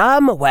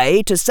some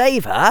way to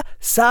save her,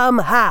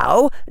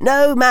 somehow,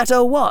 no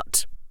matter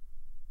what.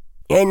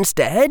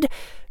 Instead,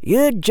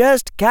 you'd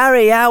just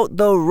carry out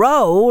the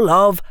role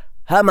of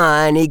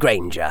Hermione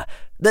Granger,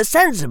 the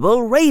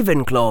sensible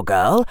Ravenclaw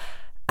girl,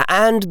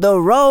 and the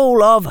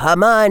role of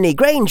Hermione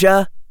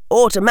Granger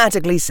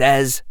automatically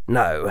says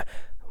no,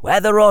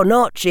 whether or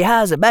not she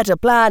has a better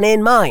plan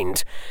in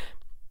mind.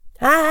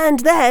 And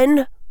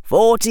then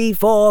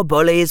 44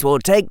 bullies will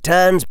take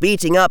turns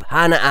beating up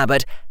Hannah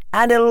Abbott,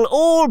 and it'll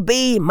all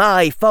be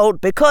my fault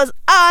because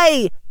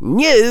I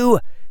knew,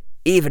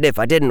 even if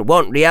I didn't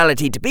want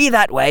reality to be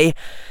that way,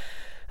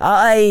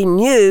 I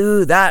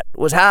knew that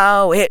was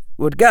how it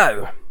would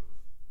go.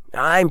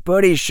 I'm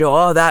pretty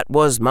sure that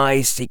was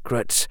my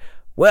secret,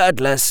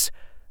 wordless,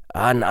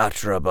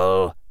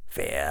 unutterable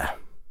fear.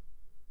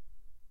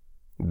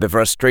 The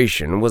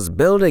frustration was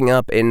building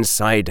up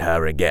inside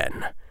her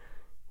again.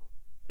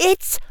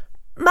 It's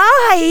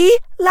my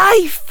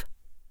life!"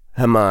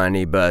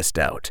 Hermione burst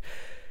out.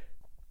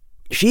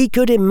 She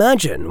could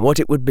imagine what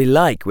it would be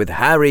like with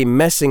Harry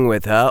messing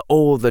with her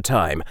all the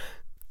time,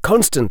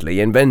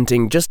 constantly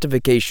inventing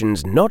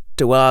justifications not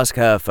to ask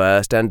her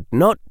first and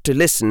not to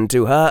listen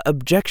to her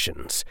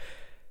objections.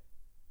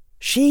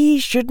 She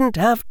shouldn't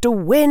have to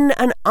win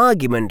an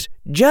argument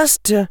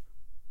just to...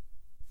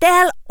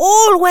 "There'll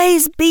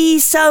always be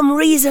some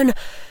reason.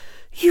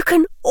 You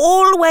can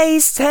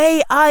always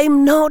say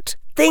I'm not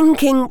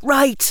thinking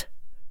right.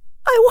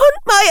 I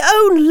want my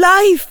own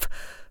life.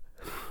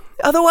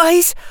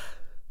 Otherwise,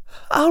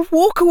 I'll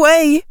walk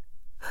away.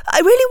 I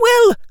really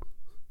will.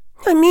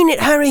 I mean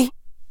it, Harry."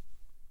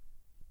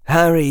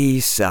 Harry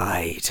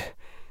sighed.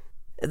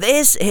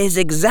 "This is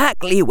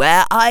exactly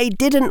where I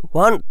didn't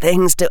want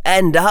things to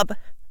end up.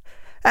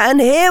 And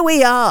here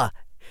we are.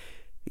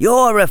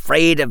 You're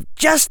afraid of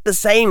just the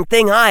same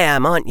thing I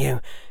am, aren't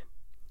you?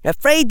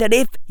 Afraid that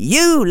if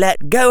you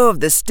let go of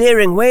the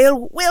steering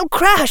wheel, we'll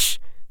crash."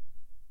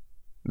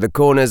 The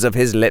corners of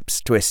his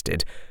lips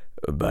twisted,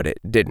 but it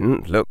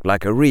didn't look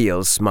like a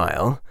real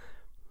smile.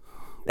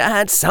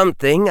 "That's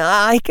something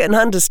I can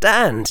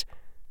understand."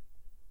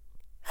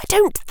 "I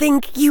don't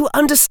think you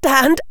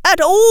understand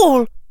at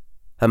all,"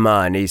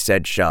 Hermione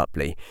said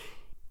sharply.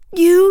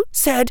 "You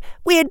said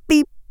we'd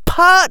be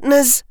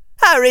partners,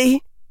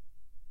 Harry."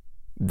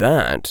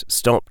 That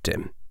stopped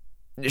him.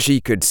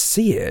 She could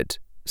see it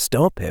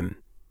stop him.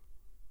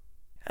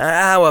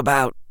 "How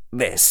about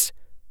this?"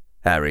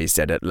 Harry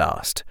said at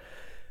last.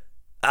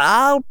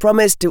 "I'll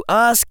promise to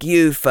ask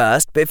you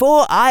first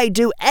before I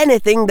do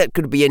anything that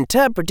could be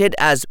interpreted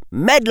as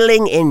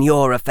meddling in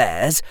your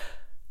affairs.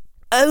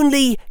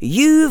 Only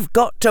you've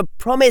got to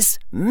promise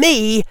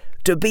me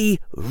to be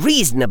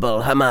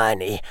reasonable,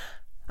 Hermione.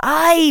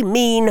 I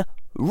mean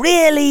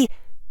really,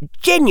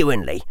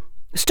 genuinely.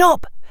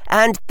 Stop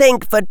and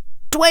think for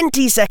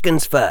 20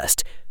 seconds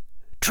first.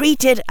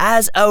 Treat it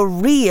as a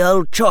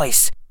real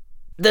choice.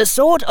 The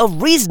sort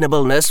of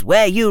reasonableness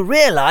where you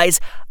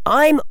realize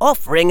I'm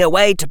offering a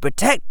way to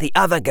protect the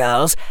other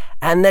girls,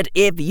 and that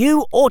if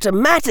you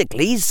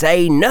automatically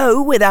say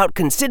no without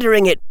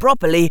considering it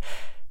properly,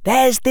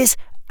 there's this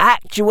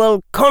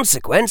actual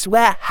consequence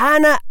where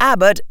Hannah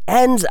Abbott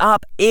ends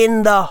up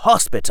in the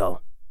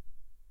hospital."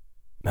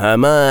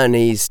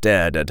 Hermione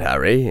stared at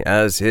Harry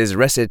as his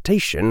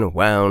recitation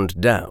wound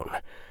down.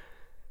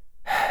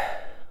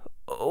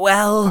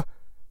 "Well,"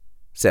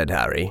 said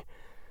Harry,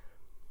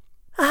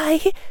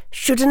 "I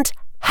shouldn't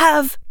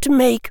have to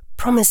make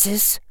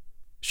promises,"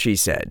 she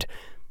said,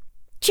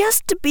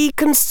 "just to be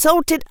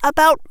consulted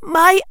about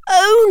my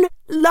own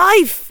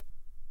life."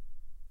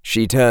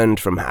 She turned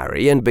from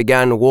Harry and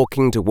began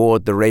walking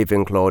toward the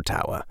Ravenclaw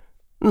Tower,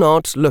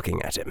 not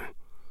looking at him.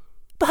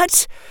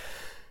 "But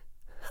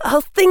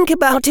I'll think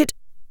about it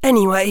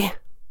anyway."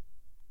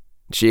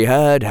 She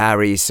heard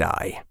Harry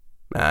sigh,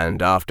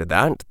 and after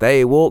that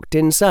they walked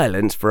in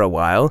silence for a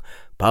while,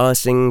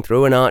 passing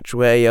through an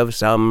archway of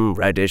some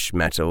reddish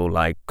metal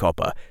like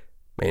copper,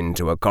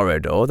 into a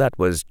corridor that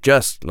was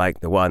just like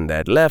the one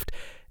they'd left,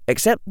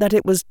 except that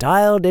it was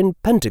tiled in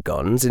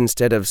pentagons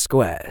instead of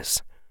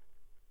squares.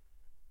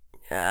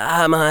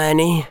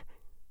 "Hermione,"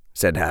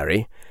 said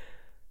Harry,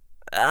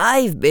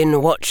 "I've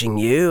been watching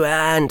you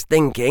and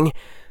thinking,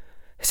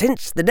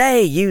 since the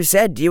day you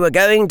said you were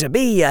going to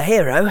be a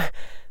hero,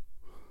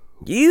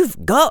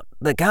 you've got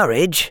the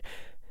courage.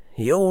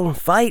 You'll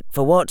fight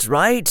for what's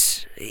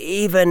right,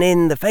 even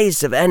in the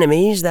face of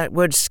enemies that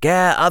would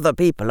scare other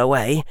people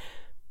away.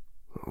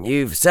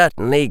 You've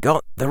certainly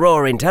got the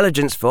raw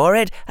intelligence for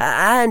it,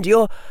 and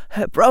you're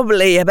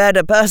probably a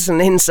better person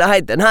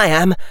inside than I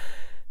am.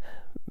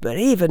 But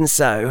even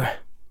so,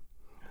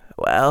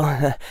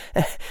 well,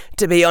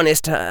 to be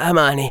honest,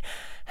 Hermione,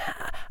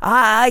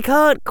 I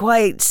can't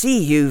quite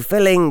see you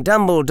filling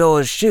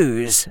Dumbledore's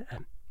shoes,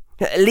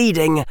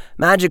 leading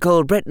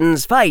Magical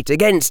Britain's fight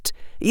against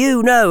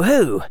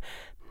you-know-who.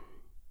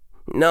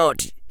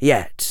 Not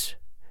yet,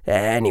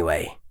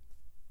 anyway."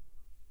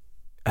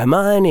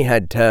 Hermione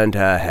had turned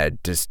her head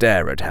to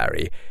stare at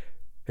Harry,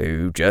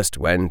 who just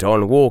went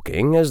on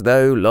walking as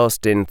though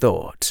lost in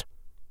thought.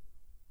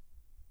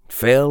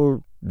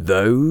 Fill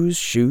those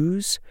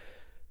shoes?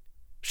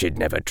 She'd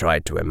never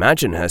tried to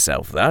imagine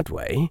herself that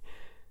way.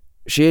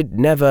 She'd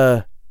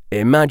never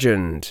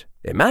imagined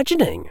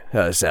imagining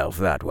herself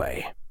that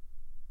way.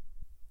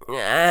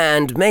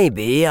 "And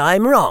maybe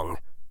I'm wrong,"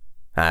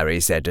 Harry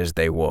said as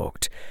they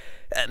walked.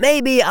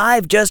 "Maybe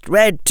I've just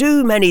read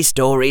too many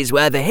stories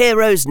where the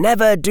heroes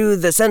never do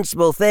the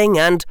sensible thing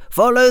and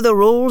follow the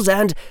rules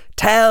and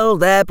tell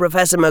their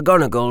Professor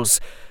McGonagalls.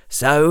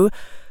 So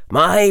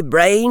my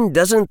brain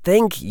doesn't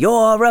think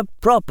you're a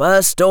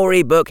proper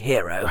storybook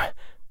hero.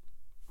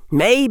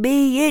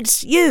 Maybe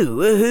it's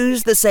you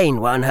who's the sane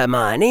one,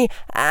 Hermione,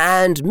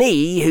 and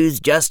me who's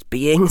just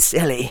being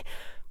silly.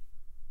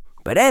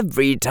 But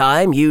every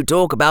time you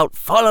talk about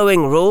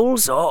following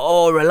rules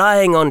or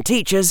relying on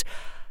teachers,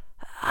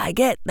 I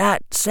get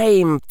that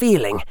same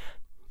feeling.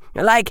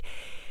 Like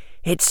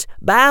it's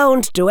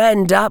bound to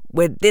end up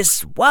with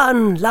this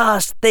one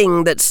last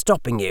thing that's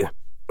stopping you.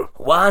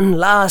 One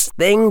last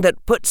thing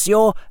that puts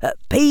your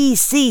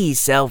PC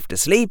self to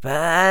sleep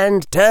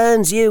and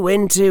turns you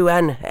into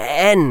an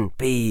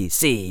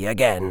NPC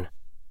again.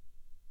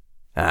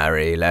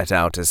 Harry let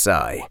out a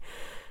sigh.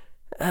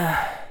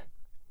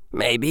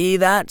 Maybe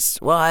that's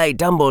why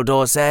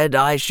Dumbledore said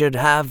I should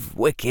have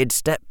wicked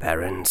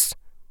step-parents.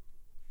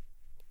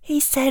 He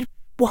said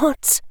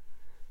what?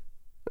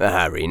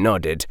 Harry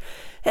nodded.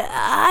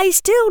 I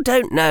still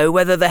don't know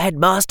whether the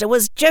headmaster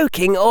was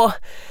joking or...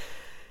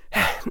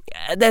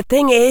 The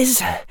thing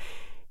is,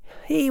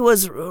 he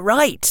was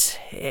right,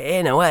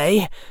 in a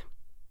way.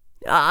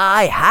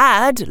 I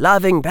had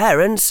loving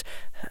parents,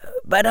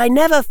 but I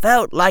never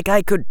felt like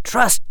I could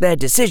trust their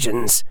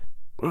decisions.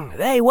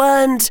 They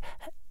weren't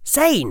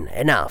sane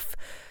enough.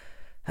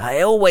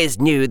 I always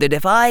knew that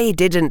if I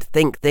didn't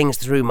think things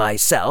through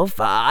myself,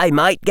 I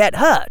might get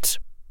hurt.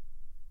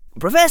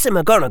 Professor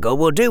McGonagall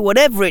will do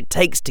whatever it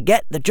takes to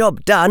get the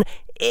job done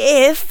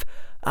if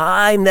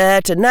I'm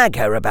there to nag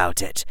her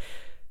about it.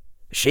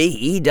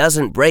 She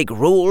doesn't break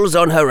rules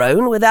on her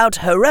own without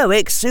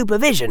heroic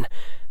supervision.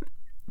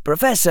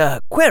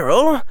 Professor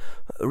Quirrell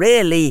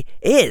really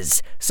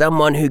is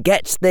someone who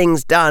gets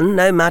things done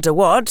no matter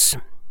what,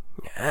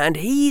 and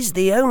he's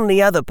the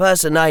only other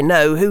person I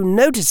know who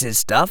notices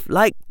stuff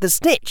like the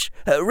snitch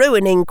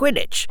ruining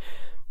Quidditch.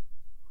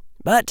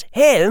 But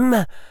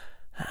him,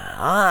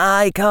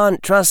 I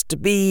can't trust to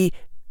be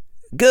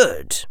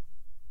good.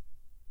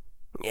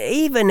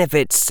 Even if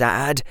it's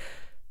sad,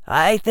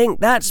 I think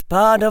that's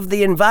part of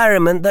the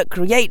environment that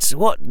creates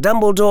what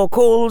Dumbledore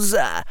calls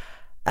a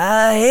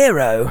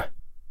hero.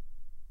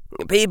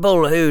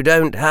 People who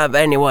don't have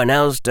anyone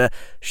else to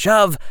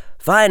shove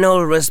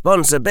final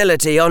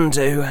responsibility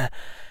onto,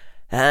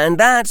 and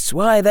that's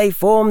why they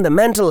form the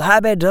mental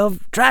habit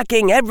of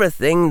tracking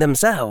everything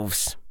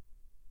themselves.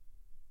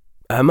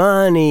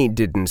 Hermione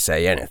didn't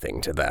say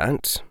anything to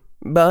that,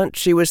 but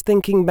she was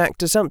thinking back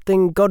to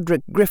something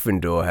Godric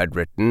Gryffindor had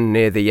written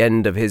near the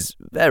end of his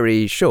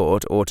very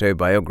short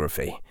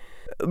autobiography.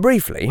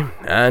 Briefly,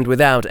 and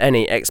without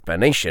any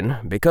explanation,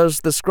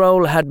 because the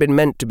scroll had been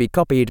meant to be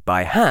copied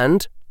by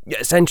hand,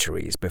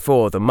 centuries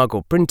before the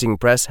Muggle printing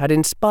press had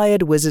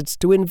inspired wizards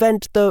to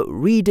invent the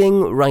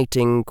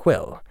reading-writing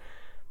quill.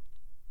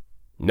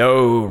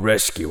 "No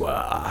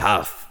rescuer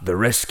hath the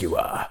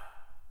rescuer,"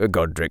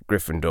 Godric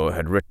Gryffindor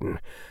had written.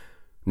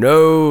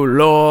 "No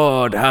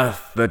lord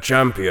hath the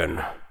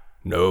champion,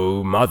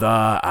 no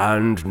mother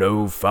and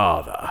no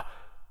father,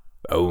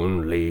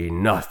 only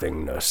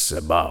nothingness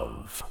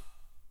above."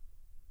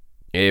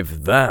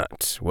 If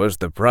that was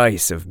the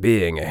price of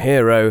being a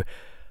hero,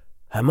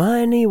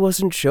 Hermione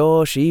wasn't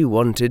sure she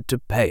wanted to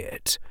pay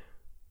it.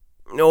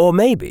 Or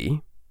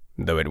maybe,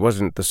 though it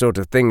wasn't the sort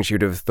of thing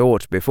she'd have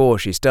thought before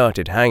she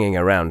started hanging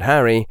around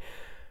Harry,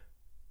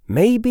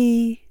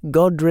 maybe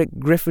Godric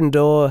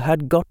Gryffindor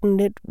had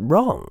gotten it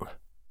wrong.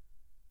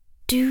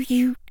 "Do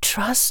you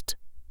trust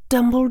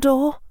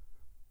Dumbledore?"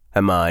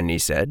 Hermione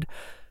said.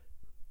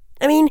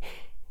 "I mean,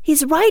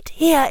 he's right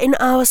here in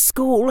our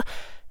school,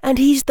 and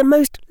he's the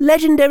most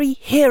legendary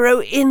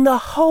hero in the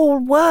whole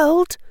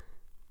world."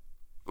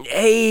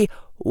 "He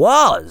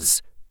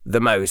was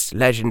the most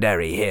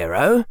legendary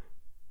hero,"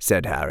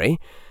 said Harry.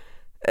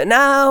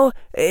 "Now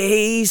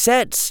he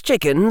sets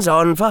chickens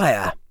on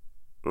fire.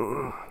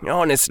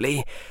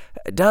 Honestly,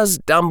 does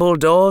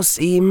Dumbledore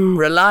seem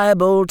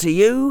reliable to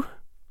you?"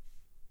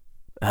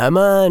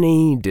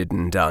 Hermione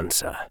didn't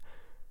answer.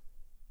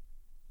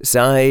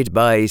 Side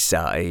by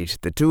side,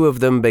 the two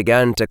of them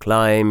began to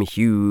climb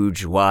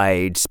huge,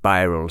 wide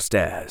spiral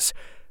stairs,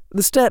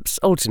 the steps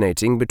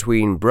alternating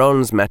between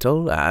bronze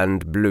metal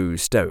and blue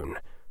stone.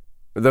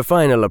 The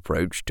final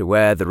approach to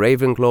where the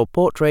Ravenclaw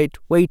portrait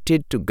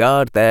waited to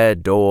guard their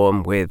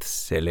dorm with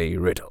silly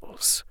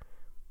riddles.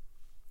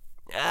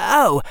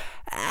 "Oh,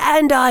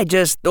 and I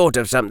just thought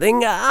of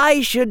something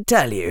I should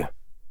tell you,"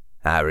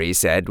 Harry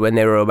said when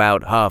they were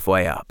about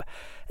halfway up.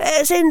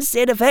 "Since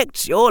it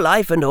affects your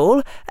life and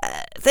all,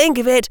 think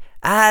of it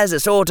as a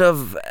sort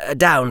of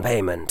down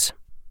payment."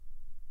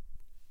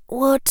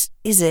 "What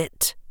is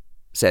it?"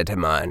 said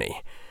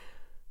Hermione.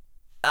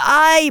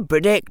 "I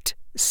predict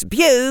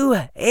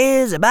Spew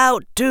is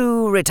about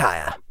to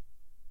retire."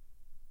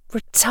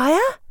 "Retire?"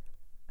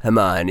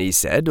 Hermione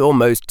said,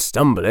 almost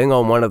stumbling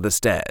on one of the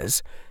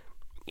stairs.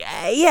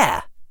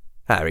 "Yeah,"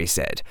 Harry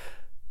said.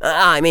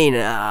 "I mean,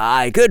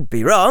 I could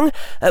be wrong,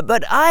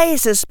 but I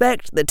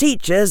suspect the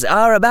teachers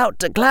are about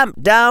to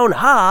clamp down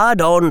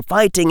hard on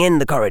fighting in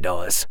the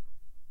corridors."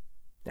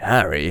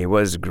 Harry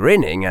was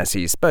grinning as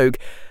he spoke,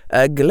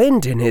 a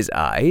glint in his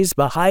eyes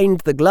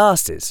behind the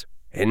glasses,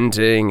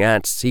 hinting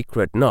at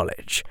secret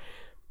knowledge.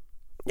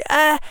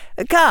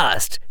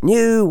 Cast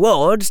new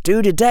wards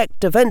to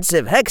detect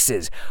offensive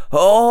hexes,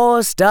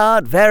 or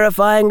start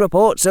verifying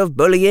reports of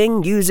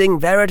bullying using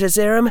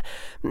Veritaserum.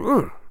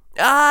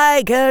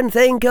 I can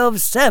think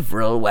of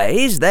several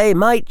ways they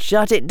might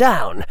shut it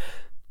down.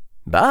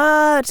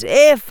 But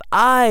if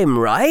I'm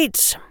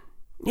right,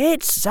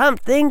 It's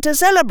something to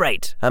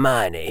celebrate,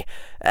 Hermione.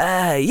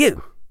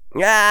 You,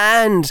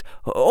 and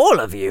all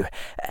of you,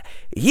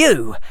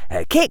 you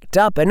kicked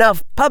up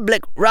enough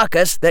public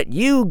ruckus that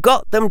you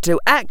got them to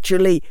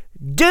actually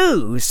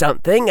do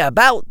something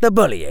about the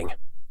bullying.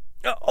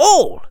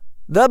 All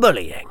the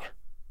bullying.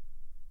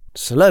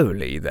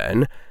 Slowly,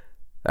 then,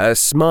 a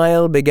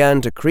smile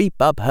began to creep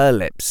up her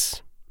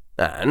lips,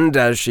 and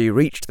as she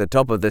reached the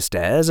top of the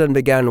stairs and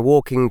began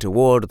walking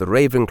toward the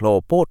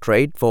Ravenclaw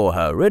portrait for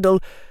her riddle,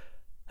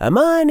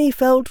 Hermione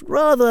felt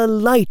rather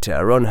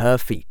lighter on her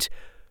feet,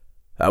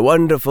 a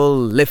wonderful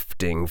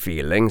lifting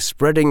feeling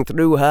spreading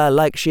through her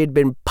like she had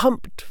been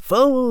pumped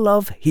full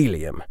of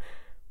helium.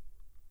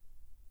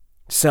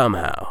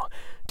 Somehow,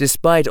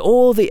 despite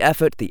all the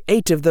effort the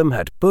 8 of them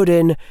had put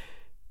in,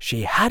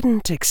 she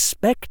hadn't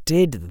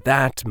expected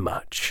that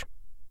much.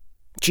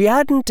 She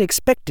hadn't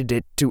expected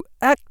it to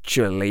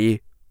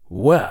actually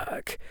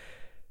work.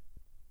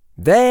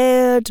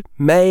 They'd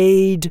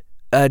made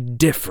a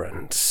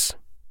difference.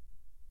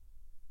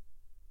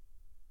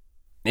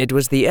 It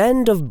was the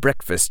end of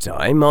breakfast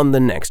time on the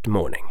next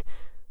morning.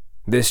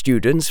 The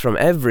students from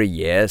every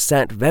year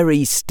sat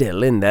very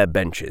still in their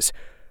benches,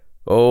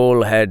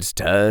 all heads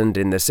turned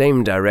in the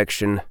same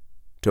direction,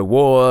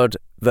 toward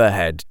the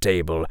head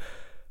table,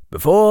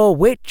 before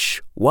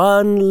which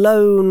one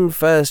lone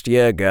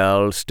first-year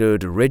girl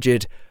stood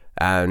rigid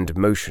and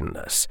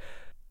motionless,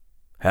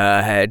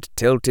 her head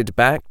tilted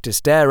back to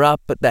stare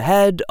up at the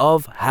head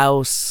of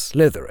House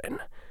Slytherin.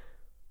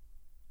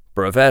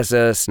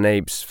 Professor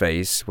Snape's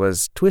face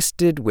was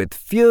twisted with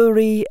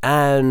fury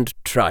and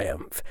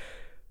triumph,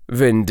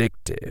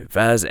 vindictive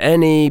as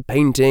any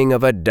painting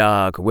of a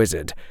dark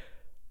wizard,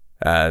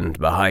 and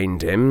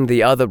behind him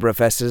the other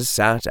professors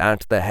sat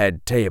at the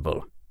head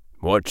table,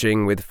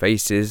 watching with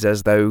faces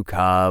as though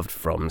carved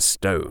from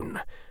stone.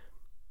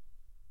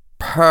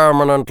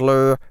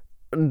 "Permanently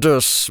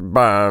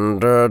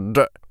disbanded,"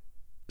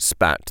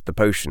 spat the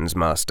potions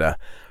master.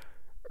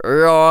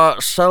 "Your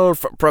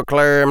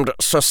self-proclaimed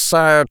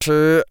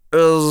society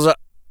is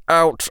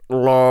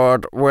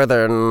outlawed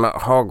within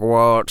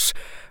Hogwarts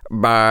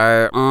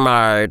by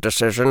my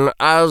decision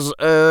as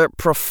a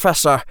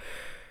professor.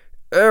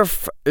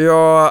 If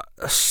your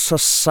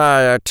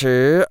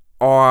society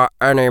or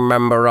any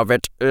member of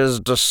it is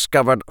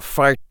discovered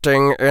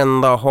fighting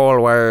in the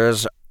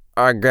hallways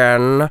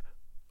again,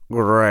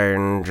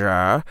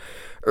 Granger,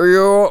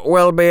 you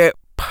will be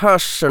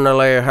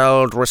personally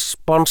held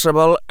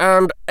responsible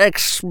and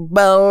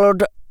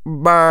expelled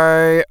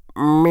by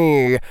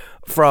me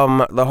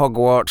from the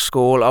Hogwarts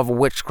School of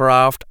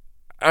Witchcraft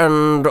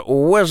and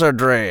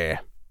Wizardry."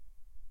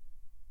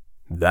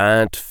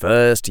 That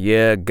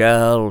first-year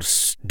girl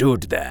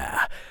stood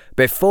there,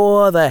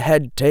 before the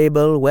head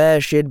table where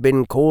she'd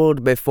been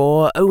called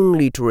before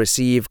only to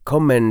receive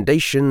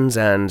commendations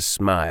and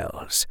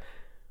smiles.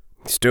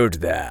 Stood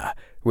there,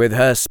 with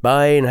her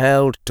spine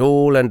held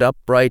tall and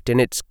upright in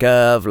its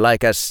curve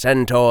like a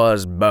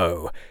centaur's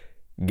bow,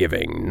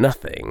 giving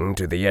nothing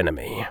to the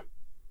enemy.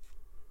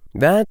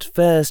 That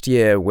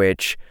first-year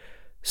witch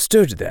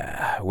stood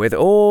there, with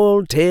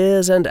all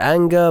tears and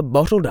anger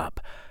bottled up,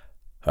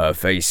 her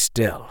face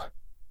still,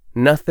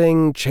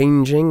 nothing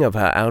changing of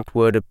her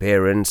outward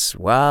appearance,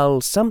 while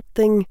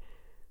something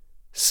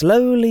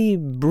slowly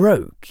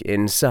broke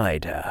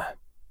inside her.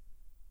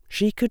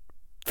 She could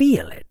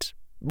feel it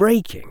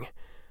breaking.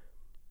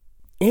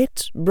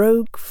 It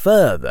broke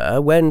further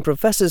when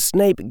Professor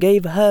Snape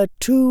gave her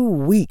 2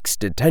 weeks'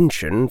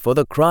 detention for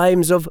the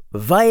crimes of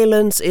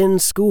violence in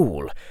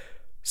school,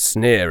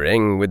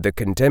 sneering with the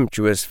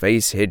contemptuous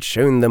face he'd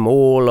shown them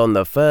all on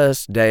the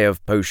first day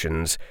of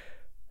potions,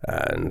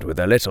 and with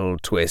a little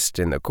twist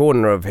in the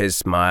corner of his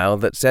smile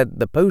that said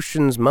the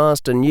potions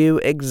master knew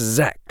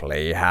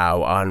exactly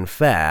how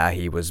unfair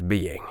he was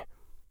being.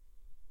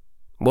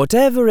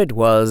 Whatever it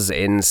was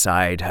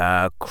inside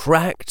her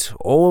cracked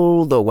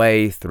all the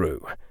way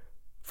through,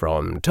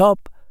 from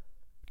top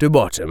to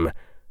bottom,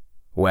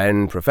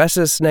 when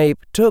Professor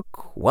Snape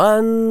took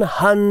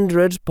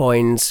 100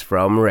 points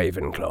from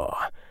Ravenclaw.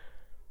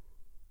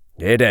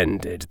 It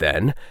ended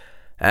then,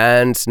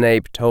 and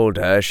Snape told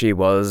her she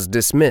was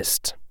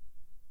dismissed.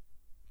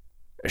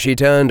 She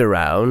turned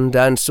around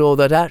and saw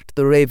that at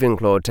the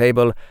Ravenclaw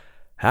table,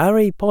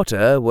 Harry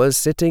Potter was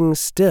sitting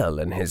still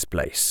in his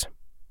place.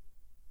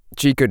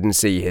 She couldn't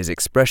see his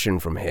expression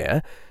from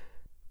here.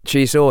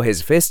 She saw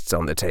his fists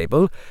on the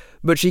table,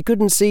 but she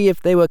couldn't see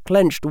if they were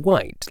clenched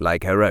white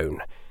like her own.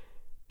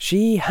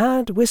 She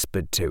had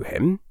whispered to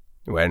him,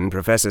 when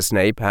Professor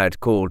Snape had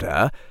called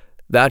her,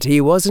 that he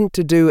wasn't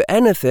to do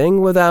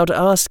anything without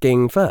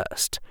asking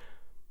first.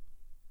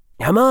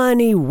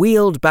 Hermione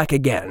wheeled back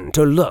again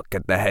to look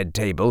at the head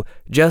table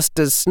just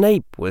as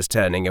Snape was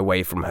turning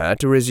away from her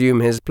to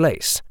resume his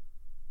place.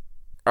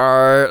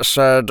 "I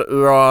said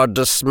you're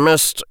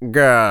dismissed,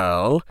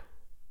 girl,"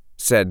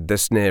 said the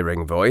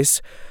sneering voice,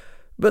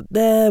 but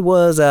there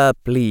was a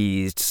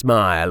pleased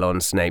smile on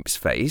Snape's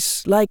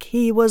face, like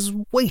he was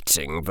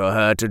waiting for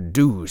her to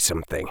do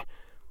something.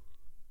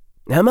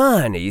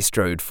 Hermione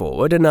strode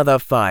forward another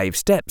 5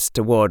 steps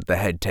toward the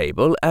head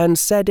table and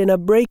said in a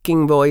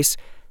breaking voice,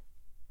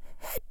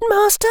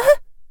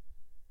 "Headmaster?"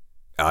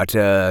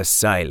 Utter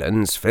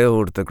silence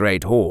filled the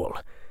great hall.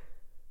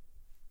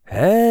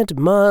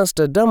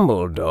 Headmaster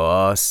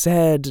Dumbledore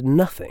said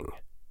nothing.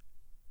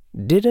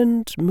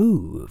 Didn't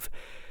move.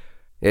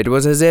 It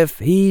was as if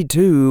he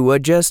too were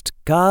just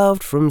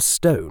carved from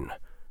stone.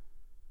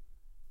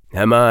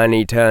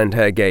 Hermione turned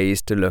her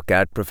gaze to look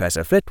at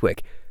Professor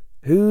Flitwick,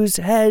 whose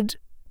head,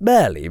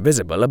 barely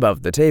visible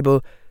above the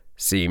table,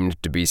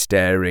 seemed to be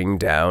staring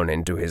down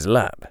into his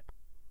lap.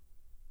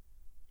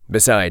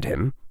 Beside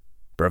him,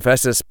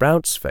 Professor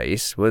Sprout's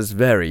face was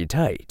very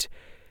tight.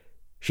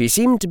 She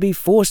seemed to be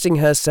forcing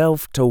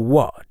herself to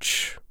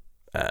watch,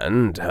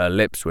 and her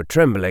lips were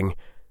trembling,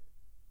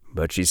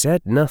 but she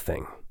said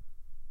nothing.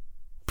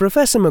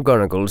 Professor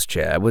McGonagall's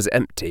chair was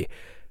empty.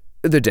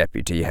 The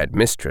deputy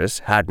headmistress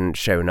hadn't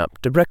shown up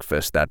to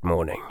breakfast that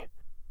morning.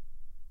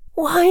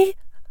 "Why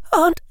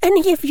aren't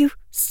any of you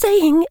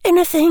saying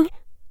anything?"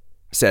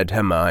 said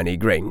Hermione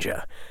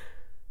Granger.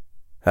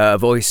 Her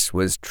voice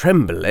was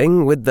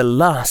trembling with the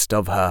last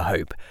of her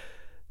hope,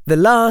 the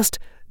last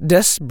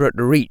desperate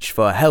reach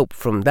for help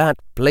from that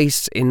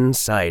place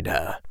inside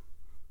her.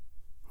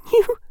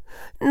 "You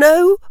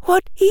know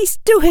what he's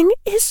doing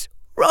is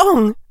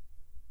wrong."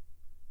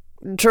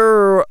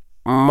 2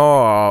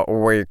 more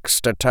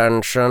weeks'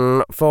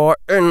 detention for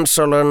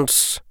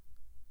insolence,"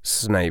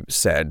 Snape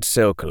said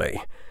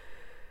silkily.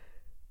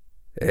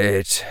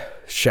 It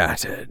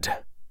shattered.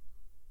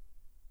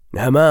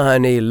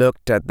 Hermione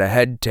looked at the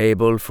head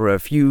table for a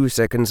few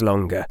seconds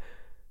longer,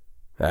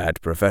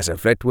 at Professor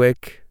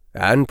Flitwick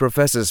and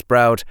Professor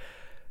Sprout,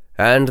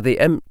 and the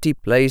empty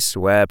place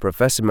where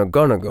Professor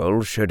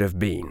McGonagall should have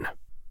been.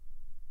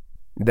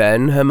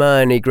 Then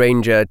Hermione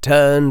Granger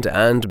turned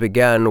and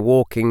began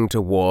walking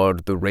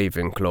toward the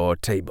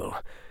Ravenclaw table.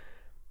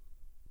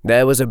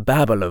 There was a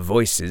babble of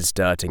voices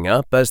starting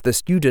up as the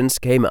students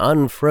came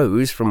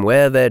unfroze from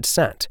where they'd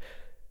sat.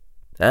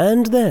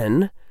 And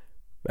then,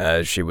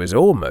 as she was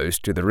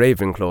almost to the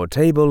Ravenclaw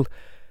table,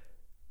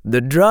 the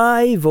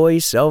dry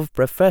voice of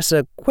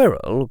Professor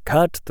Quirrell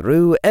cut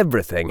through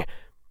everything,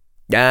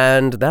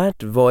 and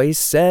that voice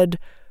said,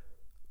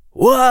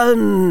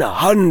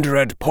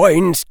 100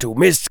 points to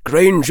Miss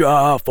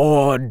Granger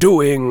for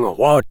doing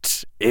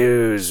what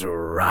is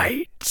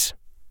right."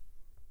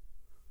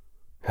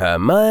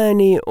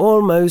 Hermione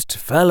almost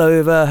fell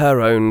over her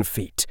own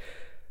feet,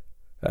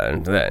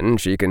 and then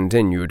she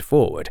continued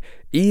forward,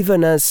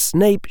 even as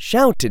Snape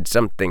shouted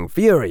something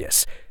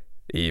furious,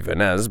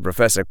 even as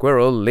Professor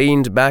Quirrell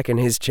leaned back in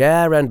his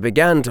chair and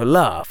began to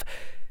laugh,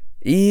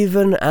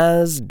 even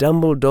as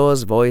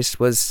Dumbledore's voice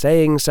was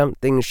saying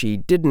something she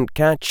didn't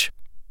catch,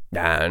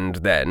 and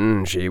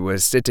then she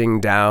was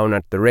sitting down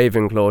at the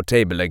Ravenclaw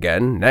table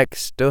again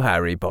next to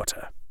Harry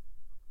Potter.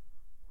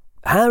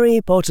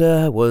 Harry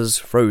Potter was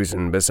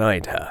frozen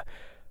beside her.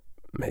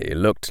 He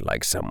looked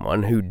like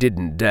someone who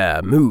didn't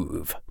dare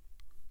move.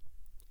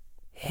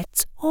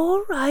 "It's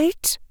all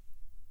right,"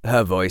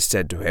 her voice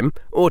said to him,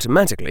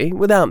 automatically,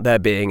 without there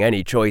being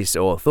any choice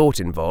or thought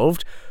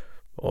involved,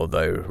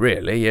 although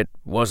really it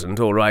wasn't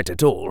all right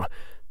at all.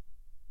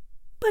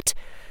 "But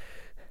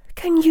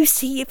can you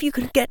see if you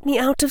can get me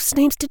out of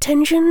Snape's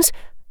detentions,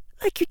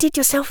 like you did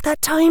yourself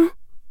that time?"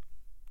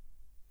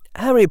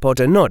 Harry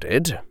Potter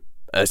nodded,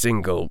 a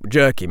single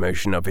jerky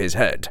motion of his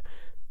head.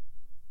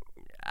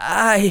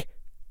 "I,"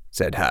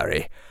 said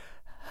Harry,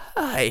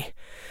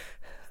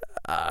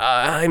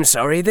 I'm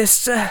sorry,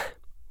 this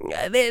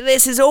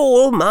is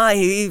all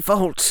my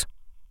fault."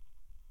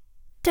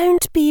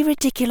 "Don't be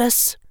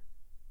ridiculous."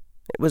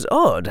 It was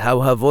odd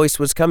how her voice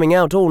was coming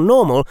out all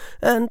normal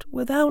and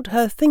without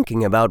her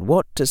thinking about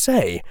what to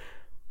say.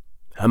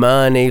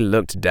 Hermione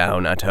looked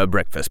down at her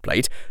breakfast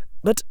plate,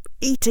 but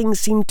eating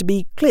seemed to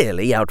be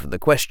clearly out of the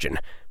question.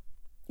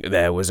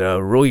 There was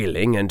a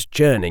roiling and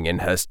churning in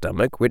her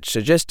stomach which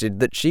suggested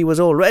that she was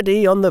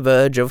already on the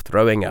verge of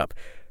throwing up,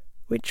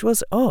 which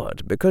was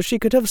odd because she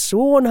could have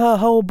sworn her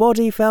whole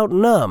body felt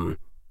numb,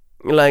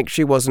 like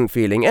she wasn't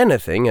feeling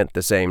anything at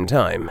the same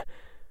time.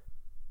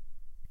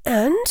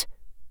 "And,"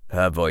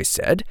 her voice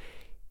said,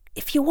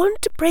 "if you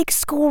want to break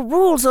school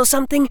rules or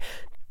something,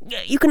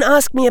 you can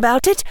ask me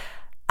about it.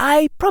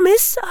 I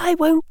promise I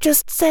won't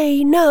just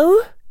say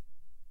no."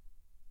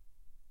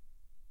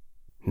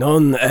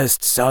 Non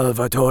est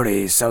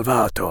salvatori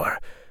salvator,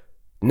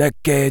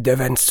 neque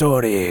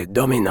defensori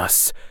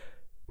dominus,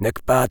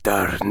 nec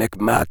pater nec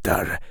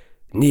mater,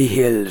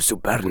 nihil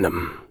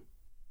supernum.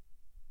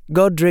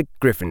 Godric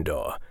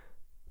Gryffindor,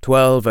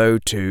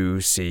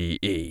 1202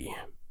 CE.